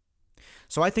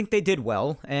 So I think they did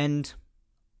well, and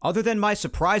other than my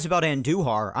surprise about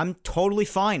Andujar, I'm totally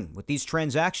fine with these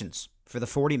transactions for the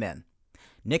 40-man.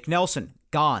 Nick Nelson,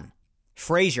 gone.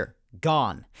 Frazier,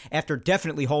 gone. After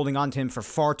definitely holding on to him for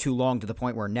far too long to the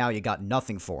point where now you got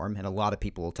nothing for him, and a lot of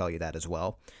people will tell you that as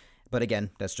well. But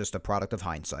again, that's just a product of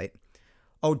hindsight.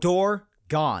 Odor,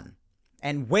 gone.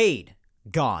 And Wade,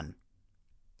 gone.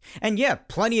 And yeah,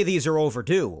 plenty of these are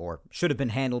overdue, or should have been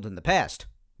handled in the past.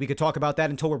 We could talk about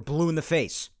that until we're blue in the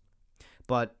face.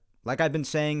 But like I've been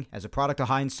saying, as a product of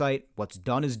hindsight, what's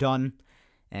done is done,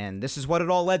 and this is what it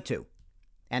all led to.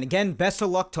 And again, best of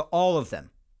luck to all of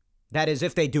them. That is,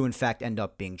 if they do in fact end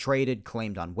up being traded,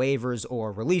 claimed on waivers,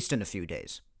 or released in a few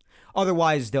days.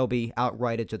 Otherwise, they'll be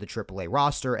outrighted to the AAA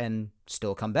roster and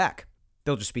still come back.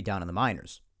 They'll just be down in the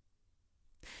minors.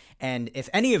 And if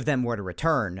any of them were to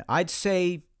return, I'd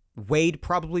say Wade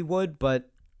probably would,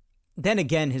 but then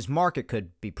again, his market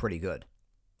could be pretty good.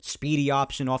 Speedy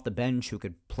option off the bench who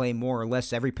could play more or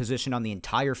less every position on the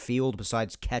entire field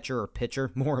besides catcher or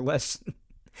pitcher, more or less.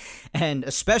 And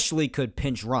especially could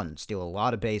pinch run, steal a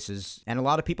lot of bases, and a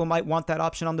lot of people might want that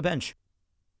option on the bench.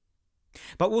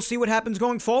 But we'll see what happens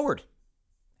going forward.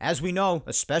 As we know,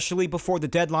 especially before the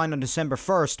deadline on December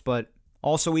 1st, but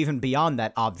also even beyond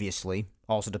that, obviously,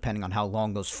 also depending on how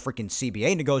long those freaking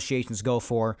CBA negotiations go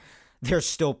for, there's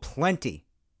still plenty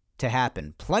to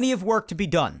happen. Plenty of work to be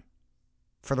done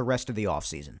for the rest of the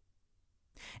offseason.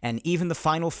 And even the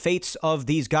final fates of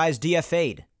these guys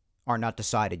DFA'd are not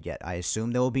decided yet. I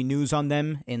assume there will be news on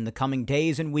them in the coming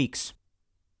days and weeks.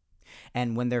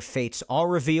 And when their fates are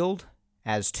revealed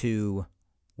as to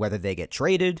whether they get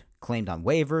traded, claimed on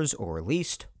waivers, or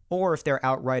released, or if they're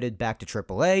outrighted back to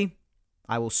AAA,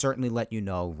 I will certainly let you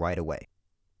know right away.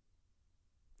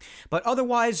 But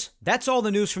otherwise, that's all the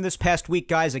news from this past week,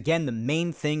 guys. Again, the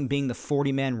main thing being the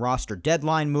 40-man roster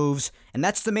deadline moves, and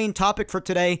that's the main topic for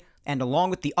today. And along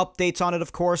with the updates on it,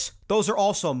 of course, those are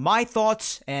also my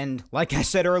thoughts, and like I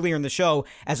said earlier in the show,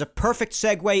 as a perfect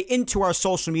segue into our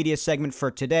social media segment for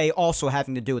today, also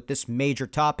having to do with this major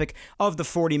topic of the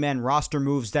 40-man roster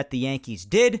moves that the Yankees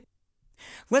did.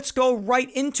 Let's go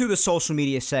right into the social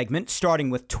media segment,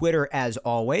 starting with Twitter as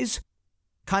always.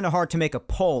 Kind of hard to make a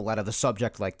poll out of a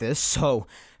subject like this, so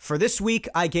for this week,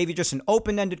 I gave you just an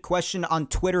open-ended question on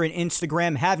Twitter and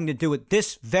Instagram having to do with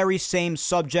this very same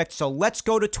subject, so let's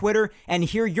go to Twitter and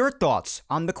hear your thoughts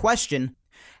on the question.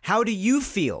 How do you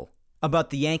feel about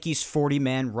the Yankees'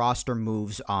 40-man roster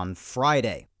moves on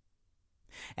Friday?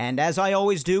 And as I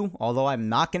always do, although I'm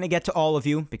not going to get to all of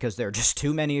you because there are just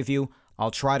too many of you,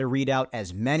 I'll try to read out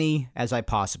as many as I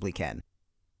possibly can.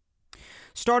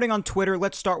 Starting on Twitter,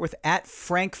 let's start with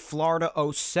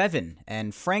 @FrankFlorida07.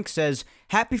 And Frank says,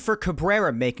 happy for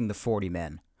Cabrera making the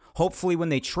 40-man. Hopefully when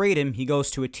they trade him, he goes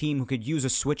to a team who could use a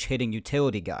switch-hitting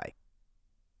utility guy. I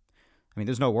mean,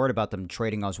 there's no word about them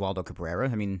trading Oswaldo Cabrera.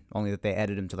 I mean, only that they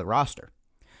added him to the roster.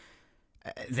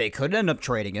 They could end up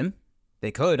trading him.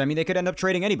 They could. I mean, they could end up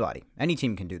trading anybody. Any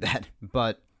team can do that.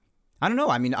 But I don't know.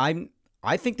 I mean, I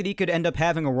think that he could end up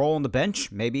having a role on the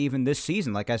bench, maybe even this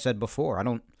season, like I said before. I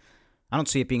don't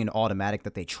see it being an automatic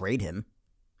that they trade him.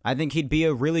 I think he'd be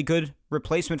a really good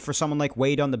replacement for someone like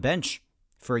Wade on the bench,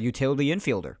 for a utility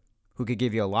infielder who could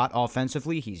give you a lot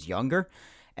offensively. He's younger,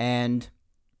 and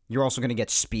you're also going to get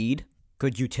speed,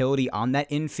 good utility on that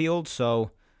infield.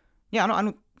 So, yeah, I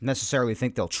don't necessarily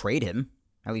think they'll trade him,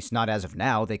 at least not as of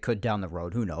now. They could down the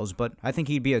road, who knows, but I think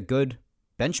he'd be a good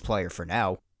bench player for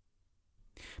now.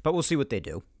 But we'll see what they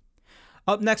do.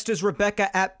 Up next is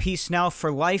Rebecca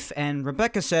 @PeaceNowForLife, and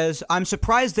Rebecca says, I'm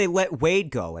surprised they let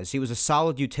Wade go, as he was a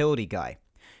solid utility guy.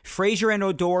 Frazier and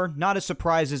Odor, not as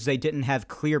surprised as they didn't have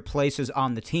clear places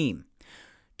on the team.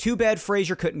 Too bad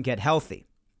Frazier couldn't get healthy.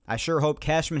 I sure hope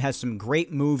Cashman has some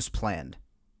great moves planned.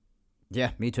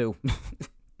 Yeah, me too.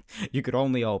 You could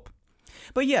only hope.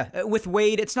 But yeah, with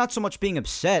Wade, it's not so much being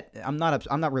upset. I'm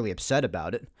not really upset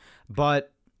about it,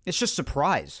 but it's just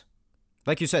surprise.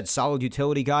 Like you said, solid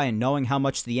utility guy, and knowing how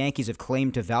much the Yankees have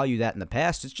claimed to value that in the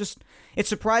past, it's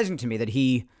surprising to me that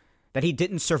he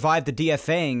didn't survive the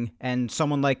DFAing and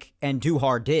someone like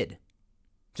Andujar did.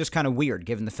 Just kind of weird,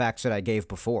 given the facts that I gave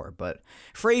before. But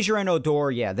Frazier and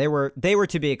Odor, yeah, they were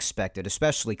to be expected,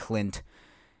 especially Clint,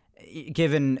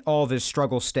 given all of his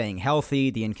struggles staying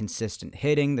healthy, the inconsistent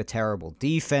hitting, the terrible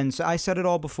defense. I said it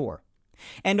all before.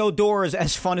 And Odor,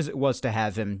 as fun as it was to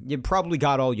have him, you probably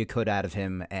got all you could out of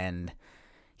him, and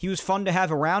he was fun to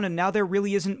have around, and now there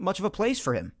really isn't much of a place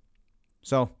for him.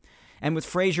 So, and with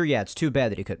Frazier, yeah, it's too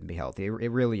bad that he couldn't be healthy.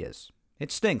 It really is.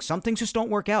 It stinks. Some things just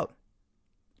don't work out.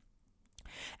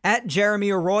 @Jeremy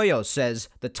Arroyo says,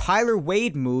 the Tyler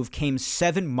Wade move came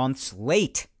 7 months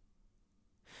late.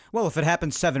 Well, if it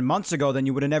happened 7 months ago, then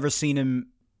you would have never seen him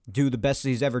do the best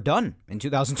he's ever done in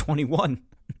 2021.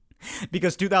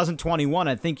 Because 2021,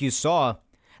 I think you saw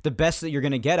the best that you're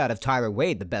going to get out of Tyler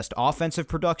Wade, the best offensive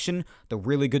production, the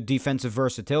really good defensive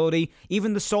versatility,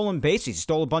 even the stolen bases. He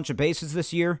stole a bunch of bases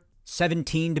this year,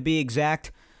 17 to be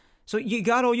exact. So you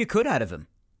got all you could out of him,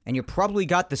 and you probably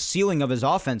got the ceiling of his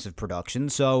offensive production,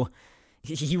 so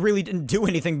he really didn't do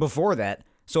anything before that.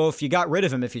 So if you got rid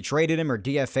of him, if you traded him or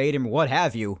DFA'd him or what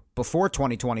have you, before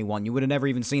 2021, you would have never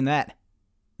even seen that.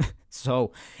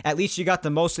 So at least you got the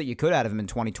most that you could out of him in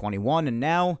 2021, and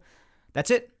now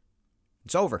that's it.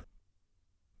 It's over.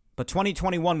 But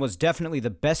 2021 was definitely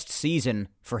the best season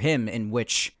for him in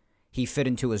which he fit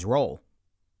into his role.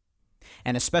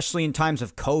 And especially in times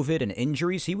of COVID and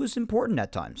injuries, he was important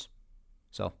at times.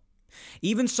 So,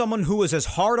 even someone who was as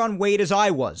hard on Wade as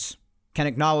I was can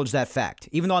acknowledge that fact.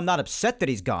 Even though I'm not upset that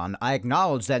he's gone, I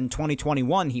acknowledge that in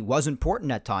 2021 he was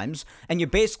important at times, and you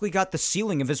basically got the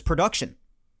ceiling of his production.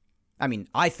 I mean,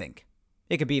 I think.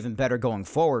 It could be even better going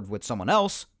forward with someone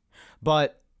else,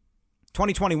 but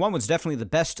 2021 was definitely the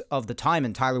best of the time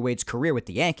in Tyler Wade's career with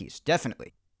the Yankees,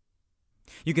 definitely.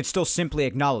 You could still simply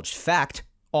acknowledge fact,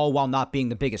 all while not being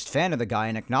the biggest fan of the guy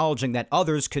and acknowledging that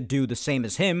others could do the same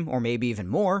as him, or maybe even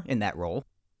more, in that role.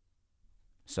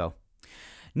 So,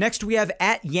 next we have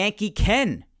at Yankee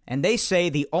Ken, and they say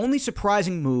the only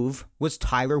surprising move was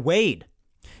Tyler Wade.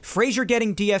 Frazier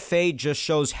getting DFA'd just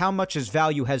shows how much his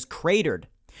value has cratered.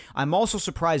 I'm also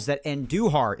surprised that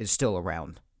Andujar is still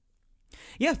around.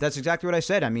 Yeah, that's exactly what I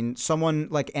said. I mean, someone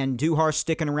like Andujar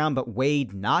sticking around, but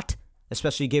Wade not,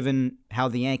 especially given how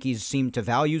the Yankees seem to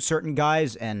value certain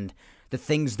guys and the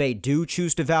things they do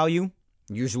choose to value.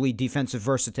 Usually defensive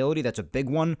versatility, that's a big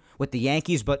one with the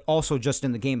Yankees, but also just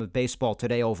in the game of baseball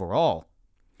today overall.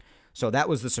 So that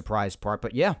was the surprise part.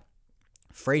 But yeah,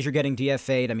 Frazier getting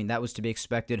DFA'd, I mean, that was to be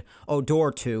expected.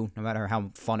 Odor too, no matter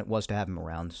how fun it was to have him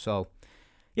around. So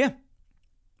yeah,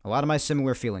 a lot of my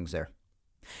similar feelings there.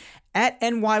 At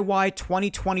NYY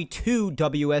 2022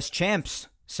 WS Champs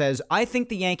says, I think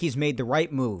the Yankees made the right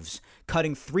moves,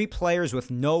 cutting 3 players with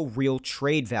no real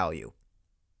trade value.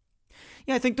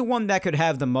 Yeah, I think the one that could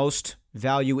have the most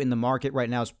value in the market right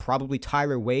now is probably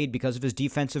Tyler Wade because of his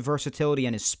defensive versatility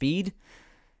and his speed.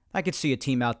 I could see a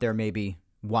team out there maybe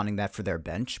wanting that for their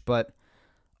bench, but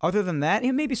other than that,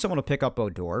 maybe someone will pick up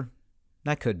Odor.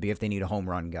 That could be if they need a home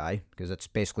run guy, because that's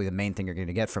basically the main thing you're going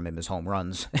to get from him is home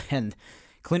runs. And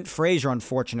Clint Frazier,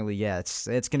 unfortunately, yeah, it's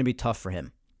going to be tough for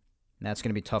him. And that's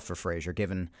going to be tough for Frazier,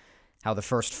 given how the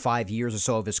first 5 years or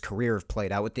so of his career have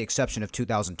played out, with the exception of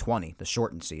 2020, the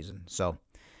shortened season. So,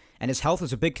 and his health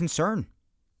is a big concern.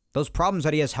 Those problems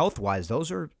that he has health-wise, those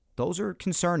are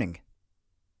concerning.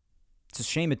 It's a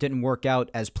shame it didn't work out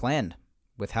as planned,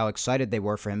 with how excited they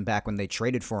were for him back when they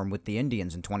traded for him with the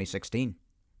Indians in 2016.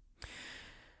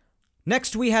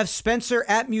 Next, we have Spencer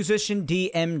at Musician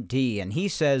DMD, and he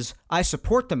says, I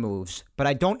support the moves, but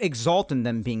I don't exult in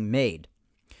them being made.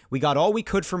 We got all we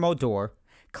could from Odor.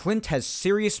 Clint has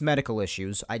serious medical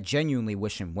issues. I genuinely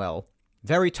wish him well.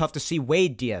 Very tough to see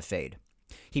Wade DFA'd.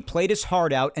 He played his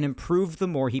heart out and improved the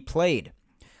more he played.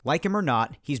 Like him or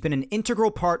not, he's been an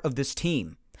integral part of this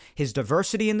team. His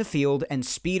diversity in the field and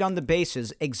speed on the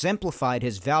bases exemplified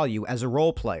his value as a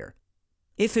role player.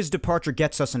 If his departure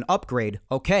gets us an upgrade,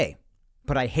 okay.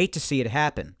 But I hate to see it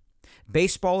happen.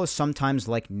 Baseball is sometimes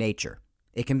like nature.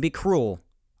 It can be cruel.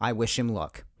 I wish him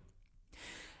luck.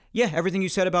 Yeah, everything you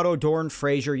said about Odor and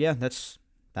Frazier, yeah, that's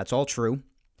all true.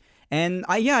 And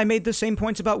I made the same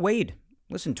points about Wade.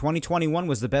 Listen, 2021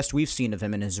 was the best we've seen of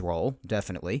him in his role,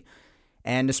 definitely.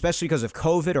 And especially because of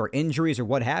COVID or injuries or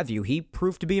what have you, he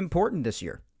proved to be important this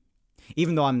year.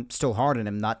 Even though I'm still hard on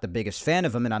him, not the biggest fan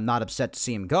of him, and I'm not upset to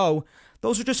see him go,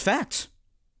 those are just facts.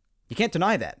 You can't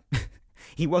deny that.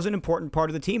 He was an important part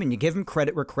of the team, and you give him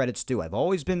credit where credit's due. I've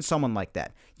always been someone like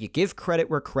that. You give credit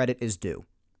where credit is due.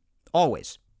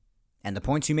 Always. And the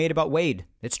points you made about Wade,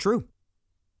 it's true.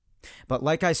 But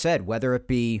like I said, whether it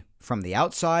be from the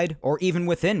outside or even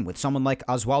within, with someone like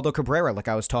Oswaldo Cabrera, like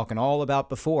I was talking all about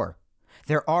before,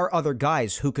 there are other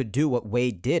guys who could do what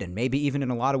Wade did, and maybe even in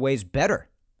a lot of ways better,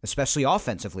 especially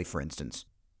offensively, for instance.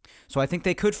 So I think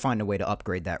they could find a way to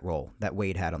upgrade that role that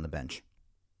Wade had on the bench.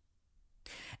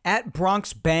 At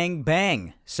Bronx Bang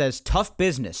Bang says, tough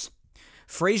business.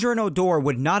 Frazier and Odor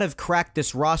would not have cracked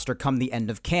this roster come the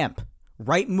end of camp.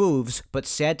 Right moves, but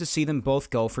sad to see them both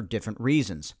go for different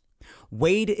reasons.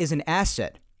 Wade is an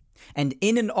asset, and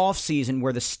in an offseason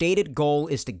where the stated goal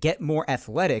is to get more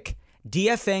athletic,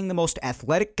 DFAing the most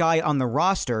athletic guy on the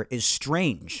roster is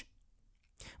strange.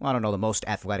 Well, I don't know the most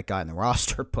athletic guy on the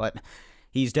roster, but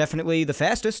he's definitely the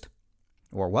fastest,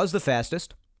 or was the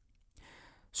fastest.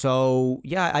 So,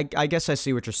 yeah, I guess I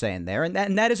see what you're saying there. And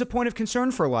that is a point of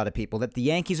concern for a lot of people, that the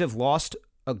Yankees have lost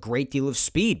a great deal of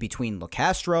speed between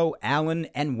LeCastro, Allen,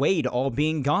 and Wade all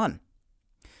being gone.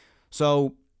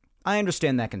 So, I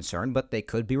understand that concern, but they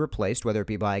could be replaced, whether it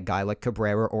be by a guy like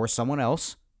Cabrera or someone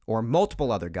else, or multiple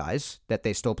other guys that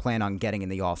they still plan on getting in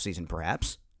the offseason,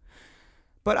 perhaps.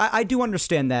 But I do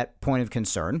understand that point of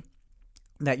concern,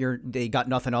 that they got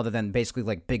nothing other than basically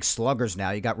like big sluggers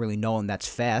now. You got really no one that's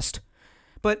fast.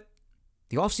 But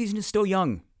the offseason is still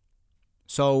young.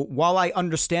 So while I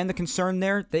understand the concern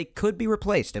there, they could be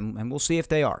replaced, and we'll see if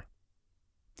they are.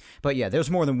 But yeah,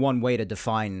 there's more than one way to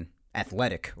define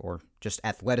athletic or just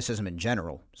athleticism in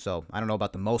general. So I don't know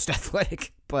about the most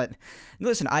athletic, but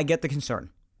listen, I get the concern.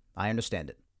 I understand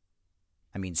it.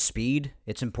 I mean, speed,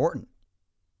 it's important.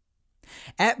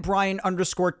 At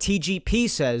Brian_TGP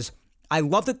says, I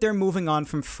love that they're moving on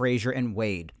from Frazier and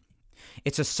Wade.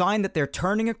 It's a sign that they're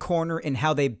turning a corner in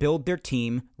how they build their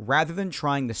team rather than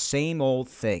trying the same old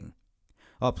thing.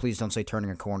 Oh, please don't say turning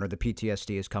a corner. The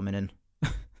PTSD is coming in.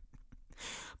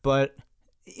 But,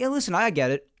 yeah, listen, I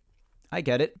get it. I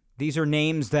get it. These are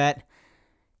names that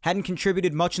hadn't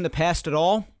contributed much in the past at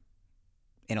all.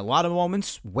 In a lot of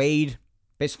moments, Wade,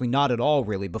 basically not at all,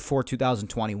 really, before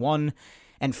 2021.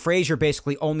 And Frazier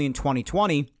basically only in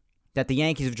 2020, that the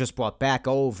Yankees have just brought back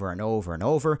over and over and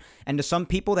over. And to some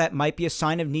people, that might be a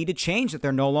sign of needed change that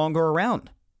they're no longer around.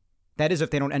 That is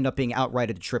if they don't end up being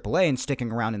outrighted to AAA and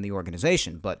sticking around in the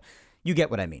organization. But you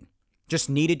get what I mean. Just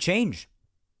needed change.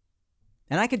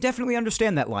 And I could definitely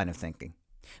understand that line of thinking.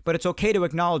 But it's okay to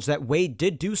acknowledge that Wade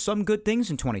did do some good things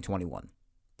in 2021.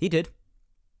 He did.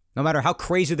 No matter how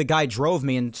crazy the guy drove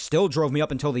me and still drove me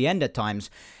up until the end at times,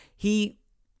 he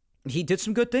did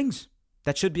some good things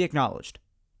that should be acknowledged.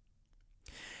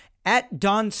 At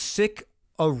Don Sick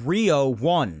Rio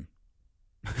 1,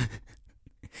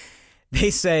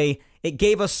 they say it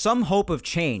gave us some hope of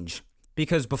change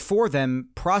because before them,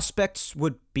 prospects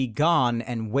would be gone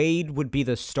and Wade would be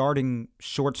the starting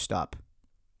shortstop.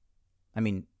 I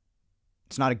mean,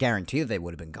 it's not a guarantee that they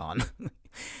would have been gone.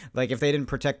 Like, if they didn't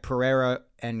protect Pereira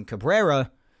and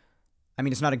Cabrera, I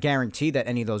mean, it's not a guarantee that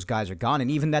any of those guys are gone,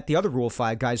 and even that the other Rule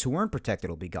 5 guys who weren't protected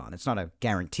will be gone. It's not a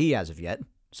guarantee as of yet.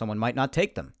 Someone might not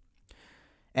take them.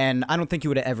 And I don't think you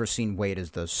would have ever seen Wade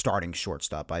as the starting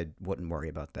shortstop. I wouldn't worry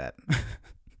about that.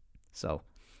 So,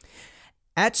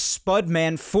 at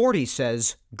Spudman40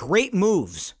 says, great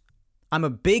moves. I'm a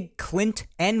big Clint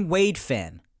and Wade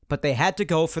fan, but they had to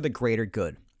go for the greater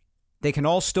good. They can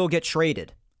all still get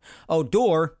traded.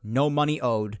 Odor, no money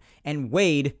owed, and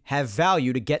Wade have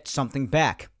value to get something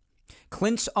back.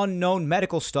 Clint's unknown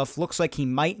medical stuff looks like he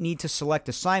might need to select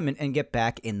assignment and get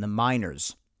back in the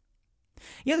minors.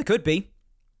 Yeah, there could be.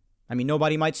 I mean,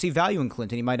 nobody might see value in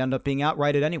Clint, and he might end up being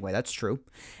outrighted anyway. That's true.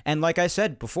 And like I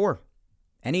said before,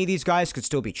 any of these guys could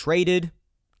still be traded,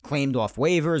 claimed off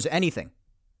waivers, anything.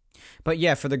 But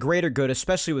yeah, for the greater good,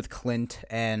 especially with Clint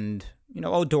and,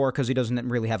 Odor, because he doesn't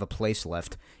really have a place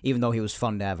left, even though he was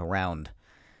fun to have around.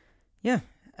 Yeah,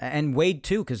 and Wade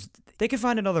too, because they could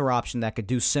find another option that could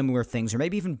do similar things or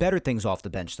maybe even better things off the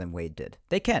bench than Wade did.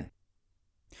 They can.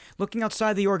 Looking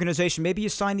outside the organization, maybe you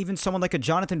sign even someone like a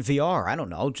Jonathan VR. I don't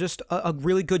know, just a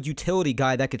really good utility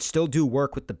guy that could still do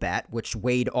work with the bat, which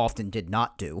Wade often did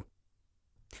not do,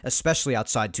 especially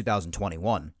outside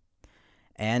 2021.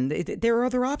 And there are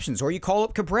other options. Or you call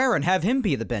up Cabrera and have him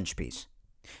be the bench piece.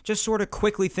 Just sort of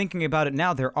quickly thinking about it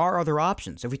now, there are other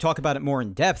options. If we talk about it more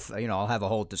in depth, I'll have a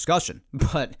whole discussion.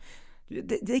 But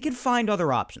they can find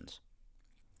other options.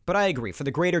 But I agree. For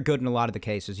the greater good in a lot of the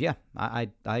cases, yeah, I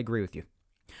agree with you.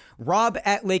 Rob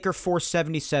at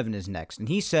Laker477 is next, and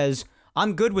he says,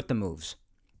 I'm good with the moves.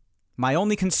 My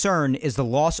only concern is the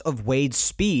loss of Wade's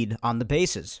speed on the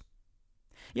bases.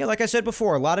 Yeah, like I said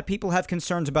before, a lot of people have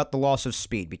concerns about the loss of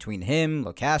speed between him,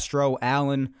 LeCastro,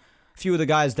 Allen, a few of the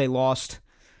guys they lost.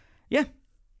 Yeah,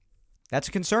 that's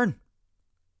a concern.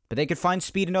 But they could find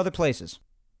speed in other places.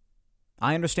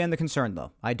 I understand the concern,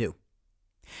 though. I do.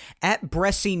 At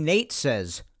Bressy Nate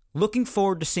says, looking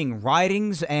forward to seeing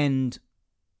Ridings and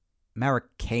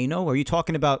Maracano. Are you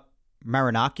talking about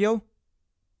Marinaccio?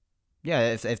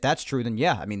 Yeah, if that's true, then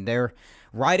yeah. I mean, their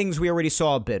Ridings we already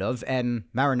saw a bit of, and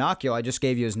Marinaccio, I just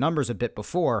gave you his numbers a bit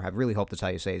before. I really hope that's how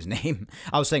you say his name.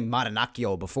 I was saying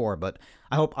Marinaccio before, but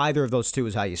I hope either of those two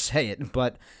is how you say it.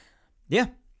 But yeah,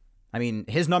 I mean,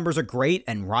 his numbers are great,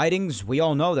 and Ridings, we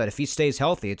all know that if he stays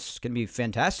healthy, it's going to be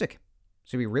fantastic.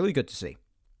 It's going to be really good to see.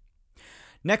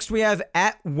 Next, we have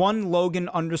at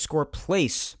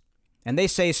 @1Logan_place. And they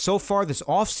say, so far this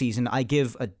offseason, I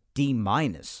give a D-.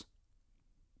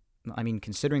 I mean,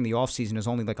 considering the offseason is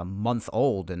only like a month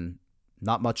old and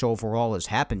not much overall has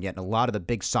happened yet, and a lot of the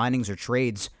big signings or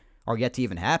trades are yet to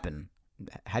even happen,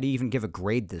 how do you even give a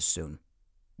grade this soon?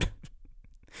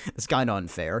 It's kind of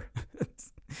unfair.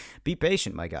 Be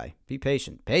patient, my guy. Be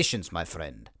patient. Patience, my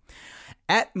friend.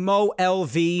 At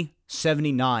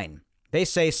MoLV79, they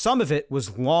say some of it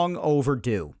was long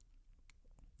overdue.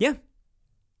 Yeah.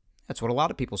 That's what a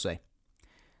lot of people say.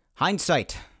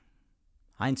 Hindsight.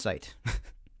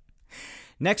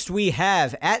 Next we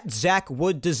have at Zach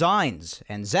Wood Designs.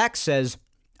 And Zach says,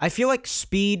 I feel like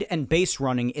speed and base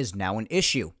running is now an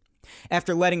issue.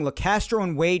 After letting LeCastro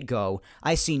and Wade go,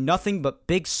 I see nothing but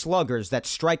big sluggers that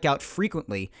strike out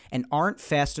frequently and aren't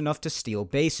fast enough to steal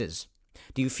bases.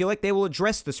 Do you feel like they will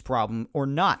address this problem or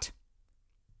not?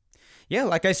 Yeah,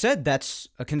 like I said, that's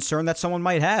a concern that someone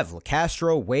might have.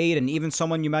 LeCastro, Wade, and even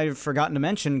someone you might have forgotten to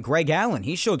mention, Greg Allen.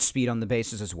 He showed speed on the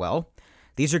bases as well.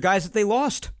 These are guys that they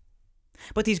lost.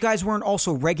 But these guys weren't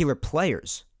also regular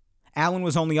players. Allen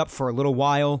was only up for a little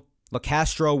while.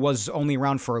 LeCastro was only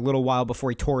around for a little while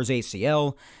before he tore his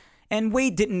ACL. And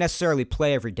Wade didn't necessarily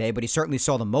play every day, but he certainly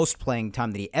saw the most playing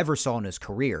time that he ever saw in his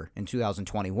career in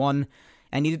 2021.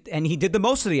 And he did the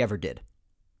most that he ever did.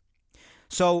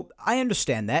 So I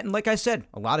understand that. And like I said,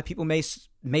 a lot of people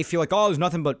may feel like, oh, there's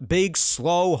nothing but big,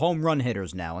 slow home run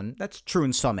hitters now. And that's true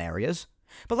in some areas.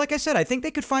 But like I said, I think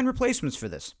they could find replacements for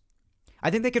this. I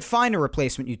think they could find a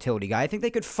replacement utility guy. I think they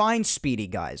could find speedy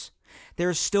guys.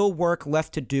 There's still work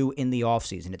left to do in the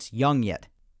offseason. It's young yet.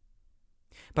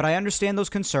 But I understand those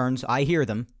concerns. I hear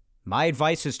them. My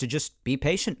advice is to just be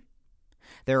patient.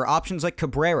 There are options like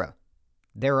Cabrera.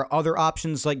 There are other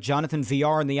options like Jonathan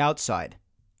Villar on the outside.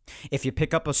 If you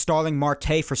pick up a Starling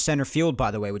Marte for center field,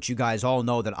 by the way, which you guys all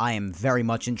know that I am very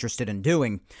much interested in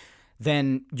doing,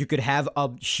 then you could have a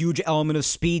huge element of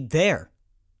speed there.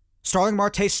 Starling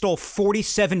Marte stole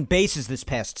 47 bases this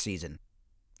past season.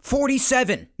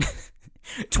 47!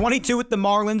 22 with the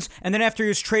Marlins, and then after he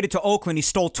was traded to Oakland, he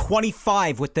stole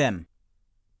 25 with them.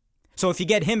 So if you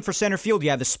get him for center field,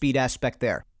 you have the speed aspect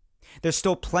there. There's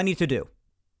still plenty to do.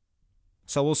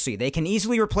 So we'll see. They can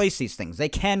easily replace these things. They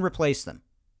can replace them.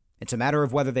 It's a matter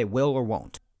of whether they will or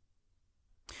won't.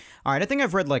 All right, I think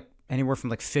I've read like anywhere from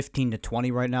like 15 to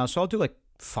 20 right now, so I'll do like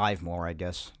 5 more, I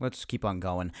guess. Let's keep on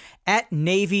going. At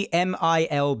Navy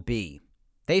MILB,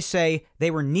 they say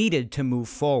they were needed to move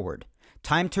forward.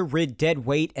 Time to rid dead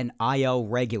weight and IL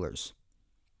regulars.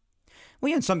 Well,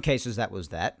 yeah, in some cases that was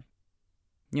that.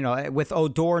 You know, with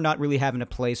Odor not really having a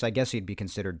place, I guess he'd be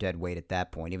considered dead weight at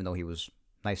that point, even though he was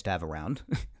nice to have around.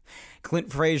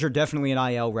 Clint Frazier, definitely an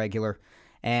IL regular.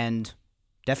 And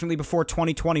definitely before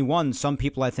 2021, some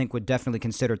people I think would definitely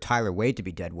consider Tyler Wade to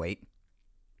be dead weight.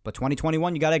 But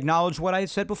 2021, you got to acknowledge what I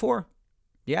said before.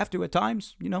 You have to at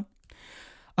times, you know.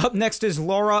 Up next is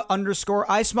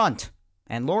Laura_Icemont.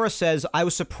 And Laura says, I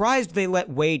was surprised they let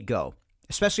Wade go,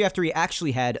 especially after he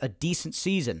actually had a decent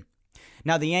season.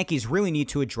 Now the Yankees really need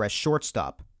to address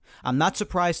shortstop. I'm not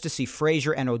surprised to see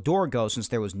Frazier and Odor go since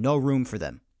there was no room for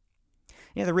them.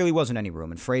 Yeah, there really wasn't any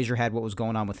room, and Frazier had what was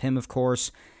going on with him, of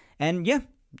course. And yeah,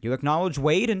 you acknowledge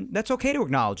Wade, and that's okay to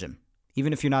acknowledge him,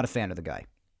 even if you're not a fan of the guy.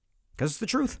 Because it's the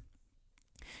truth.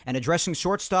 And addressing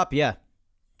shortstop, yeah,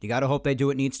 you got to hope they do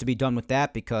what needs to be done with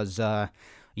that, because you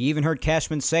even heard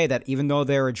Cashman say that even though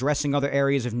they're addressing other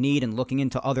areas of need and looking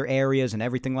into other areas and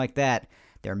everything like that,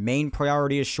 their main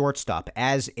priority is shortstop,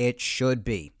 as it should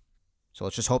be. So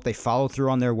let's just hope they follow through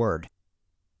on their word.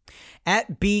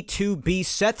 At B2B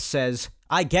Seth says,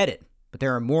 I get it, but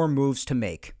there are more moves to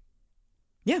make.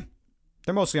 Yeah,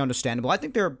 they're mostly understandable. I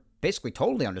think they're basically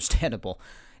totally understandable,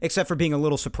 except for being a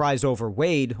little surprised over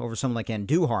Wade, over someone like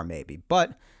Andujar maybe.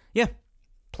 But yeah,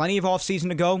 plenty of offseason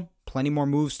to go, plenty more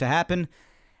moves to happen,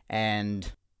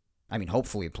 and I mean,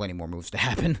 hopefully plenty more moves to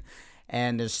happen,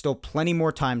 and there's still plenty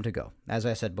more time to go, as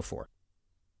I said before.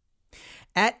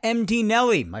 At MD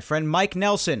Nelly, my friend Mike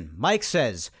Nelson, Mike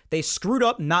says, they screwed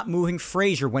up not moving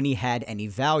Frazier when he had any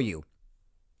value.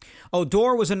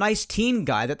 Odor was a nice team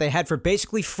guy that they had for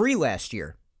basically free last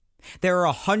year. There are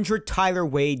 100 Tyler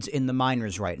Wades in the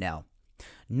minors right now.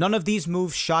 None of these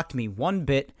moves shocked me one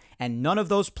bit, and none of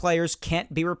those players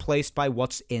can't be replaced by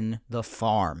what's in the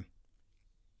farm.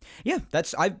 Yeah,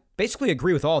 I basically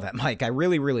agree with all that, Mike. I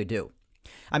really, really do.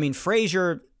 I mean,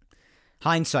 Frazier,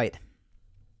 hindsight,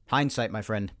 my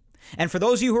friend. And for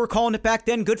those of you who were calling it back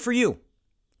then, good for you.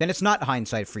 Then it's not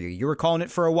hindsight for you. You were calling it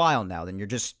for a while now. Then you're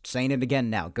just saying it again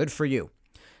now. Good for you.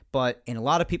 But in a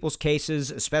lot of people's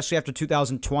cases, especially after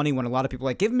 2020, when a lot of people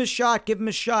are like, give him a shot.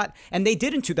 And they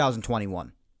did in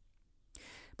 2021.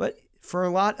 But for a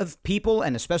lot of people,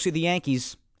 and especially the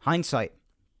Yankees, hindsight.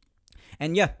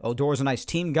 And yeah, Odor's a nice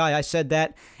team guy. I said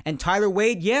that. And Tyler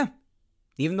Wade, yeah.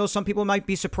 Even though some people might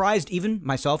be surprised, even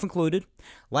myself included.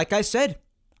 Like I said,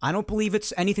 I don't believe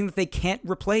it's anything that they can't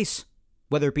replace,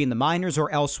 whether it be in the minors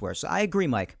or elsewhere. So I agree,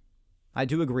 Mike. I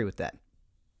do agree with that.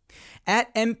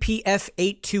 At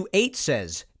MPF828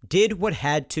 says, did what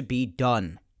had to be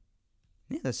done.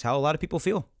 Yeah, that's how a lot of people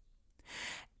feel.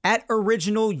 At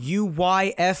Original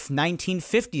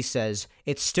UYF1950 says,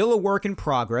 it's still a work in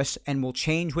progress and will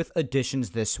change with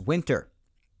additions this winter.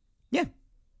 Yeah,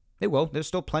 it will. There's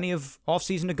still plenty of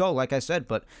offseason to go, like I said,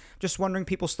 but just wondering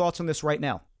people's thoughts on this right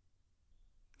now.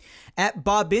 At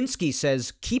Bobinski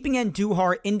says, keeping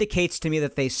Andujar indicates to me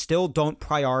that they still don't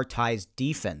prioritize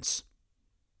defense.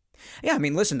 Yeah, I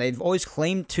mean, listen, they've always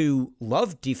claimed to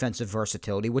love defensive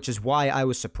versatility, which is why I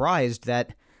was surprised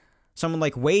that someone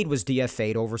like Wade was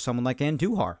DFA'd over someone like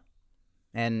Andujar.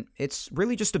 And it's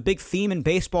really just a big theme in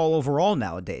baseball overall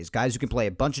nowadays. Guys who can play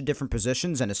a bunch of different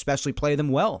positions and especially play them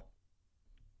well.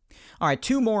 All right,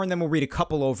 2 more, and then we'll read a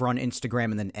couple over on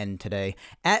Instagram and then end today.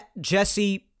 At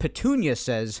Jesse Petunia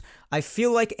says, I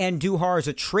feel like Andujar is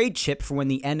a trade chip for when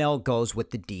the NL goes with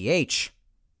the DH.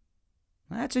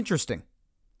 That's interesting.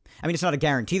 I mean, it's not a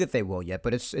guarantee that they will yet,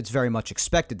 but it's very much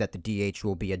expected that the DH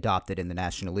will be adopted in the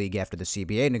National League after the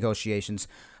CBA negotiations.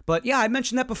 But yeah, I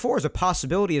mentioned that before as a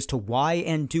possibility as to why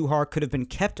Andujar could have been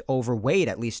kept over Wade,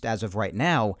 at least as of right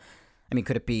now. I mean,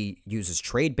 could it be used as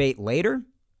trade bait later?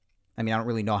 I mean, I don't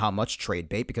really know how much trade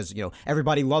bait because,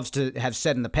 everybody loves to have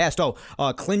said in the past,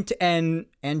 Clint and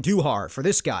Andujar for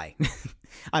this guy.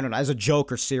 I don't know, as a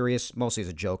joke or serious, mostly as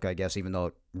a joke, I guess, even though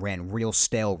it ran real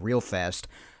stale real fast.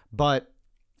 But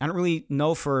I don't really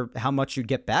know for how much you'd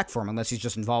get back for him unless he's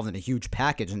just involved in a huge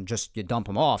package and just you dump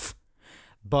him off.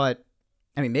 But,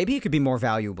 I mean, maybe he could be more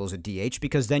valuable as a DH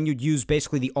because then you'd use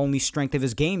basically the only strength of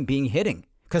his game being hitting.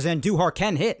 Because Andujar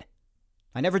can hit.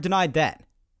 I never denied that.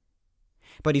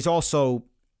 But he's also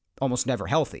almost never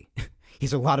healthy.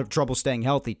 He's a lot of trouble staying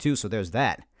healthy too, so there's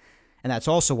that. And that's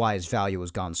also why his value has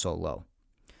gone so low.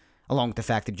 Along with the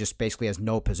fact that he just basically has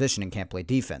no position and can't play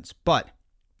defense. But,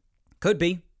 could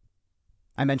be.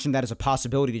 I mentioned that as a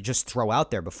possibility to just throw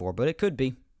out there before, but it could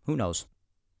be. Who knows?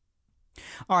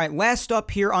 All right, last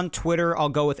up here on Twitter, I'll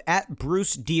go with at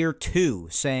Bruce Deer 2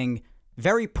 saying,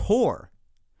 very poor,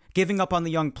 giving up on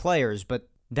the young players, but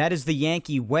that is the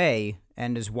Yankee way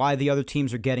and is why the other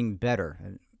teams are getting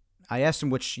better. I asked him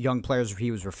which young players he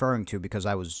was referring to because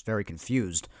I was very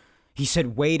confused. He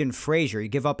said Wade and Frazier. You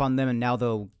give up on them and now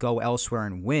they'll go elsewhere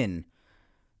and win.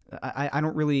 I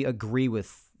don't really agree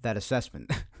with that assessment.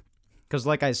 Because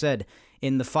like I said,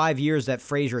 in the 5 years that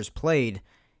Frazier has played,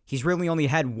 he's really only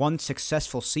had one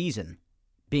successful season,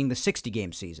 being the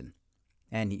 60-game season.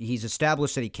 And he's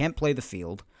established that he can't play the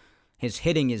field. His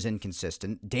hitting is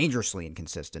inconsistent, dangerously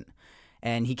inconsistent.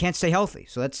 And he can't stay healthy.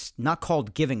 So that's not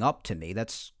called giving up to me.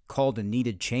 That's called a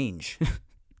needed change.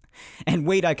 And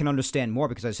Wade I can understand more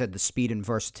because I said the speed and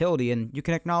versatility, and you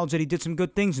can acknowledge that he did some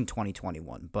good things in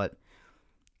 2021. But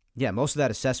yeah, most of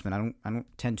that assessment I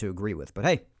don't tend to agree with. But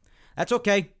hey, that's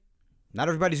okay. Not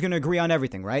everybody's going to agree on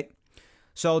everything, right?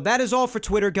 So that is all for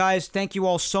Twitter, guys. Thank you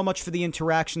all so much for the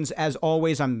interactions. As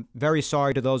always, I'm very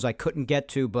sorry to those I couldn't get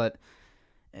to, but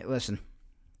listen,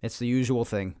 it's the usual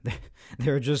thing.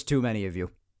 There are just too many of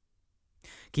you.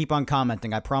 Keep on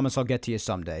commenting. I promise I'll get to you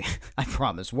someday. I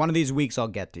promise. One of these weeks I'll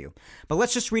get to you. But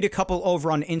let's just read a couple over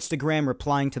on Instagram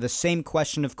replying to the same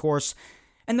question, of course,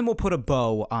 and then we'll put a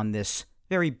bow on this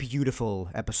very beautiful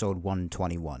episode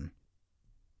 121.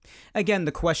 Again,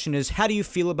 the question is, how do you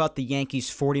feel about the Yankees'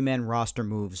 40-man roster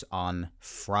moves on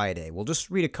Friday? We'll just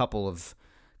read a couple of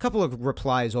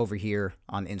replies over here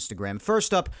on Instagram.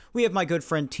 First up, we have my good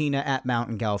friend Tina at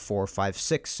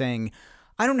MountainGal456 saying,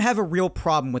 I don't have a real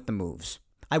problem with the moves.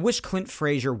 I wish Clint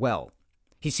Frazier well.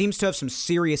 He seems to have some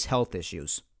serious health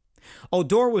issues.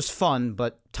 Odor was fun,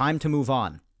 but time to move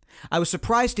on. I was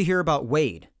surprised to hear about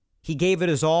Wade. He gave it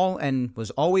his all and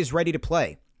was always ready to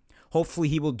play. Hopefully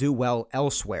he will do well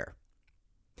elsewhere.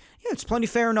 Yeah, it's plenty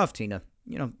fair enough, Tina.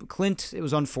 Clint, it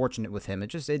was unfortunate with him.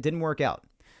 It didn't work out.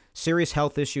 Serious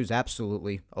health issues,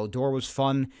 absolutely. Odor was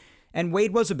fun, and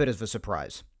Wade was a bit of a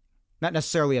surprise. Not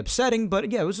necessarily upsetting,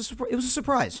 but yeah, it was a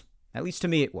surprise. At least to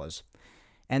me it was.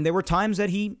 And there were times that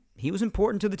he was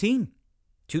important to the team.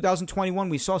 2021,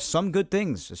 we saw some good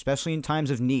things, especially in times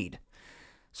of need.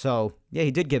 So, yeah,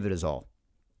 he did give it his all.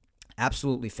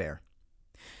 Absolutely fair.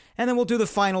 And then we'll do the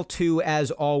final two,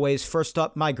 as always. First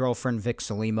up, my girlfriend, Vic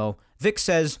Salimo. Vic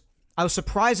says, I was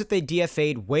surprised that they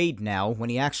DFA'd Wade now when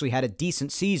he actually had a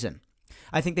decent season.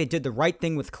 I think they did the right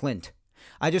thing with Clint.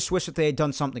 I just wish that they had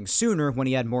done something sooner when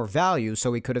he had more value so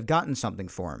we could have gotten something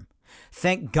for him.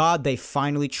 Thank God they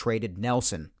finally traded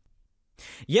Nelson.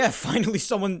 Yeah, finally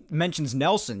someone mentions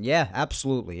Nelson. Yeah,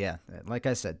 absolutely, yeah. Like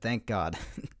I said, thank God.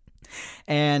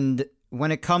 And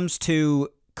when it comes to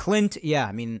Clint, yeah,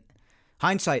 I mean,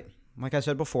 hindsight, like I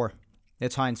said before,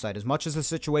 it's hindsight. As much as the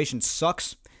situation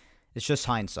sucks, it's just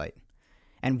hindsight.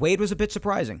 And Wade was a bit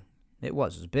surprising. It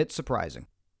was a bit surprising.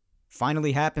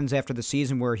 Finally happens after the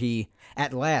season where he,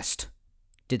 at last,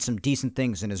 did some decent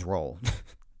things in his role.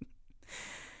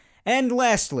 And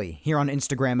lastly, here on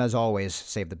Instagram, as always,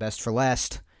 save the best for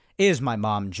last, is my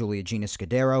mom, Julia Gina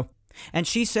Scudero. And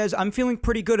she says, I'm feeling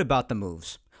pretty good about the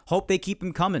moves. Hope they keep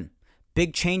him coming.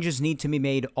 Big changes need to be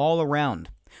made all around.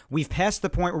 We've passed the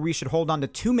point where we should hold on to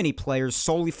too many players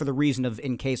solely for the reason of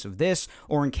in case of this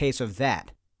or in case of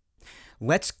that.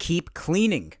 Let's keep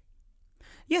cleaning.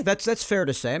 Yeah, that's fair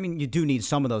to say. I mean, you do need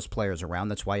some of those players around.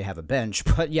 That's why you have a bench.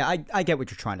 But yeah, I get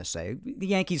what you're trying to say. The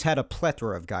Yankees had a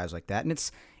plethora of guys like that, and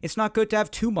it's not good to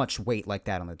have too much weight like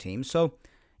that on the team. So,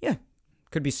 yeah,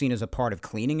 could be seen as a part of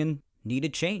cleaning and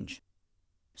needed change.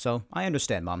 So, I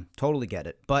understand, Mom. Totally get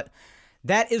it. But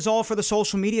that is all for the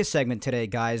social media segment today,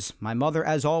 guys. My mother,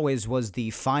 as always, was the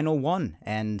final one.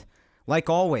 And like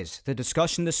always, the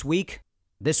discussion this week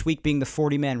being the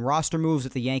 40-man roster moves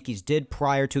that the Yankees did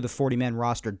prior to the 40-man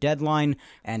roster deadline.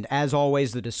 And as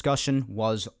always, the discussion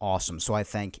was awesome. So I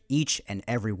thank each and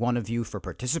every one of you for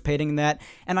participating in that.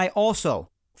 And I also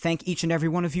thank each and every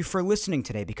one of you for listening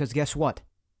today, because guess what?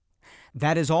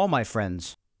 That is all, my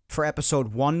friends, for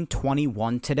episode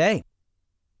 121 today.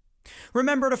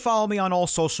 Remember to follow me on all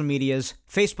social medias,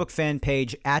 Facebook fan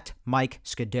page at Mike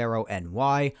Scudero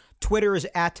NY, Twitter is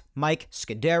at Mike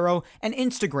Scudero, and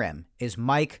Instagram is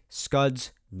Mike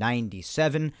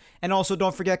Scuds97. And also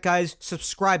don't forget, guys,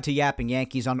 subscribe to Yapping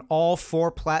Yankees on all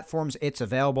 4 platforms it's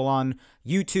available on: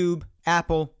 YouTube,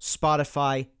 Apple,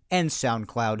 Spotify, and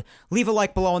SoundCloud. Leave a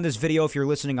like below on this video if you're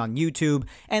listening on YouTube,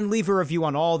 and leave a review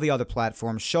on all the other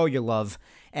platforms. Show your love.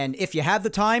 And if you have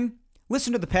the time,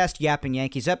 listen to the past Yapping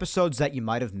Yankees episodes that you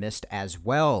might have missed as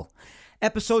well.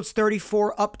 Episodes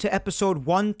 34 up to episode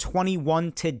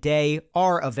 121 today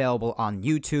are available on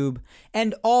YouTube,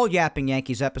 and all Yapping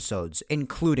Yankees episodes,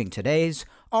 including today's,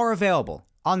 are available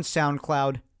on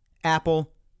SoundCloud, Apple,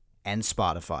 and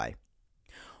Spotify.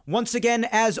 Once again,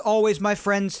 as always, my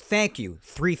friends, thank you,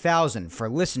 3,000, for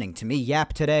listening to me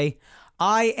yap today.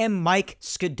 I am Mike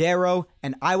Scudero,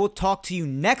 and I will talk to you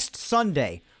next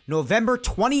Sunday, November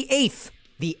 28th,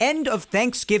 the end of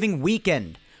Thanksgiving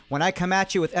weekend, when I come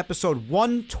at you with episode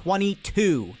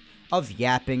 122 of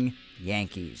Yapping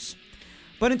Yankees.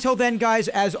 But until then, guys,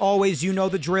 as always, you know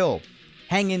the drill.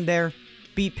 Hang in there,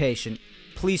 be patient,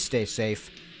 please stay safe,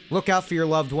 look out for your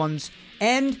loved ones,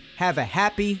 and have a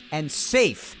happy and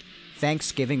safe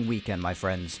Thanksgiving weekend, my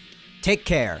friends. Take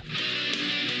care.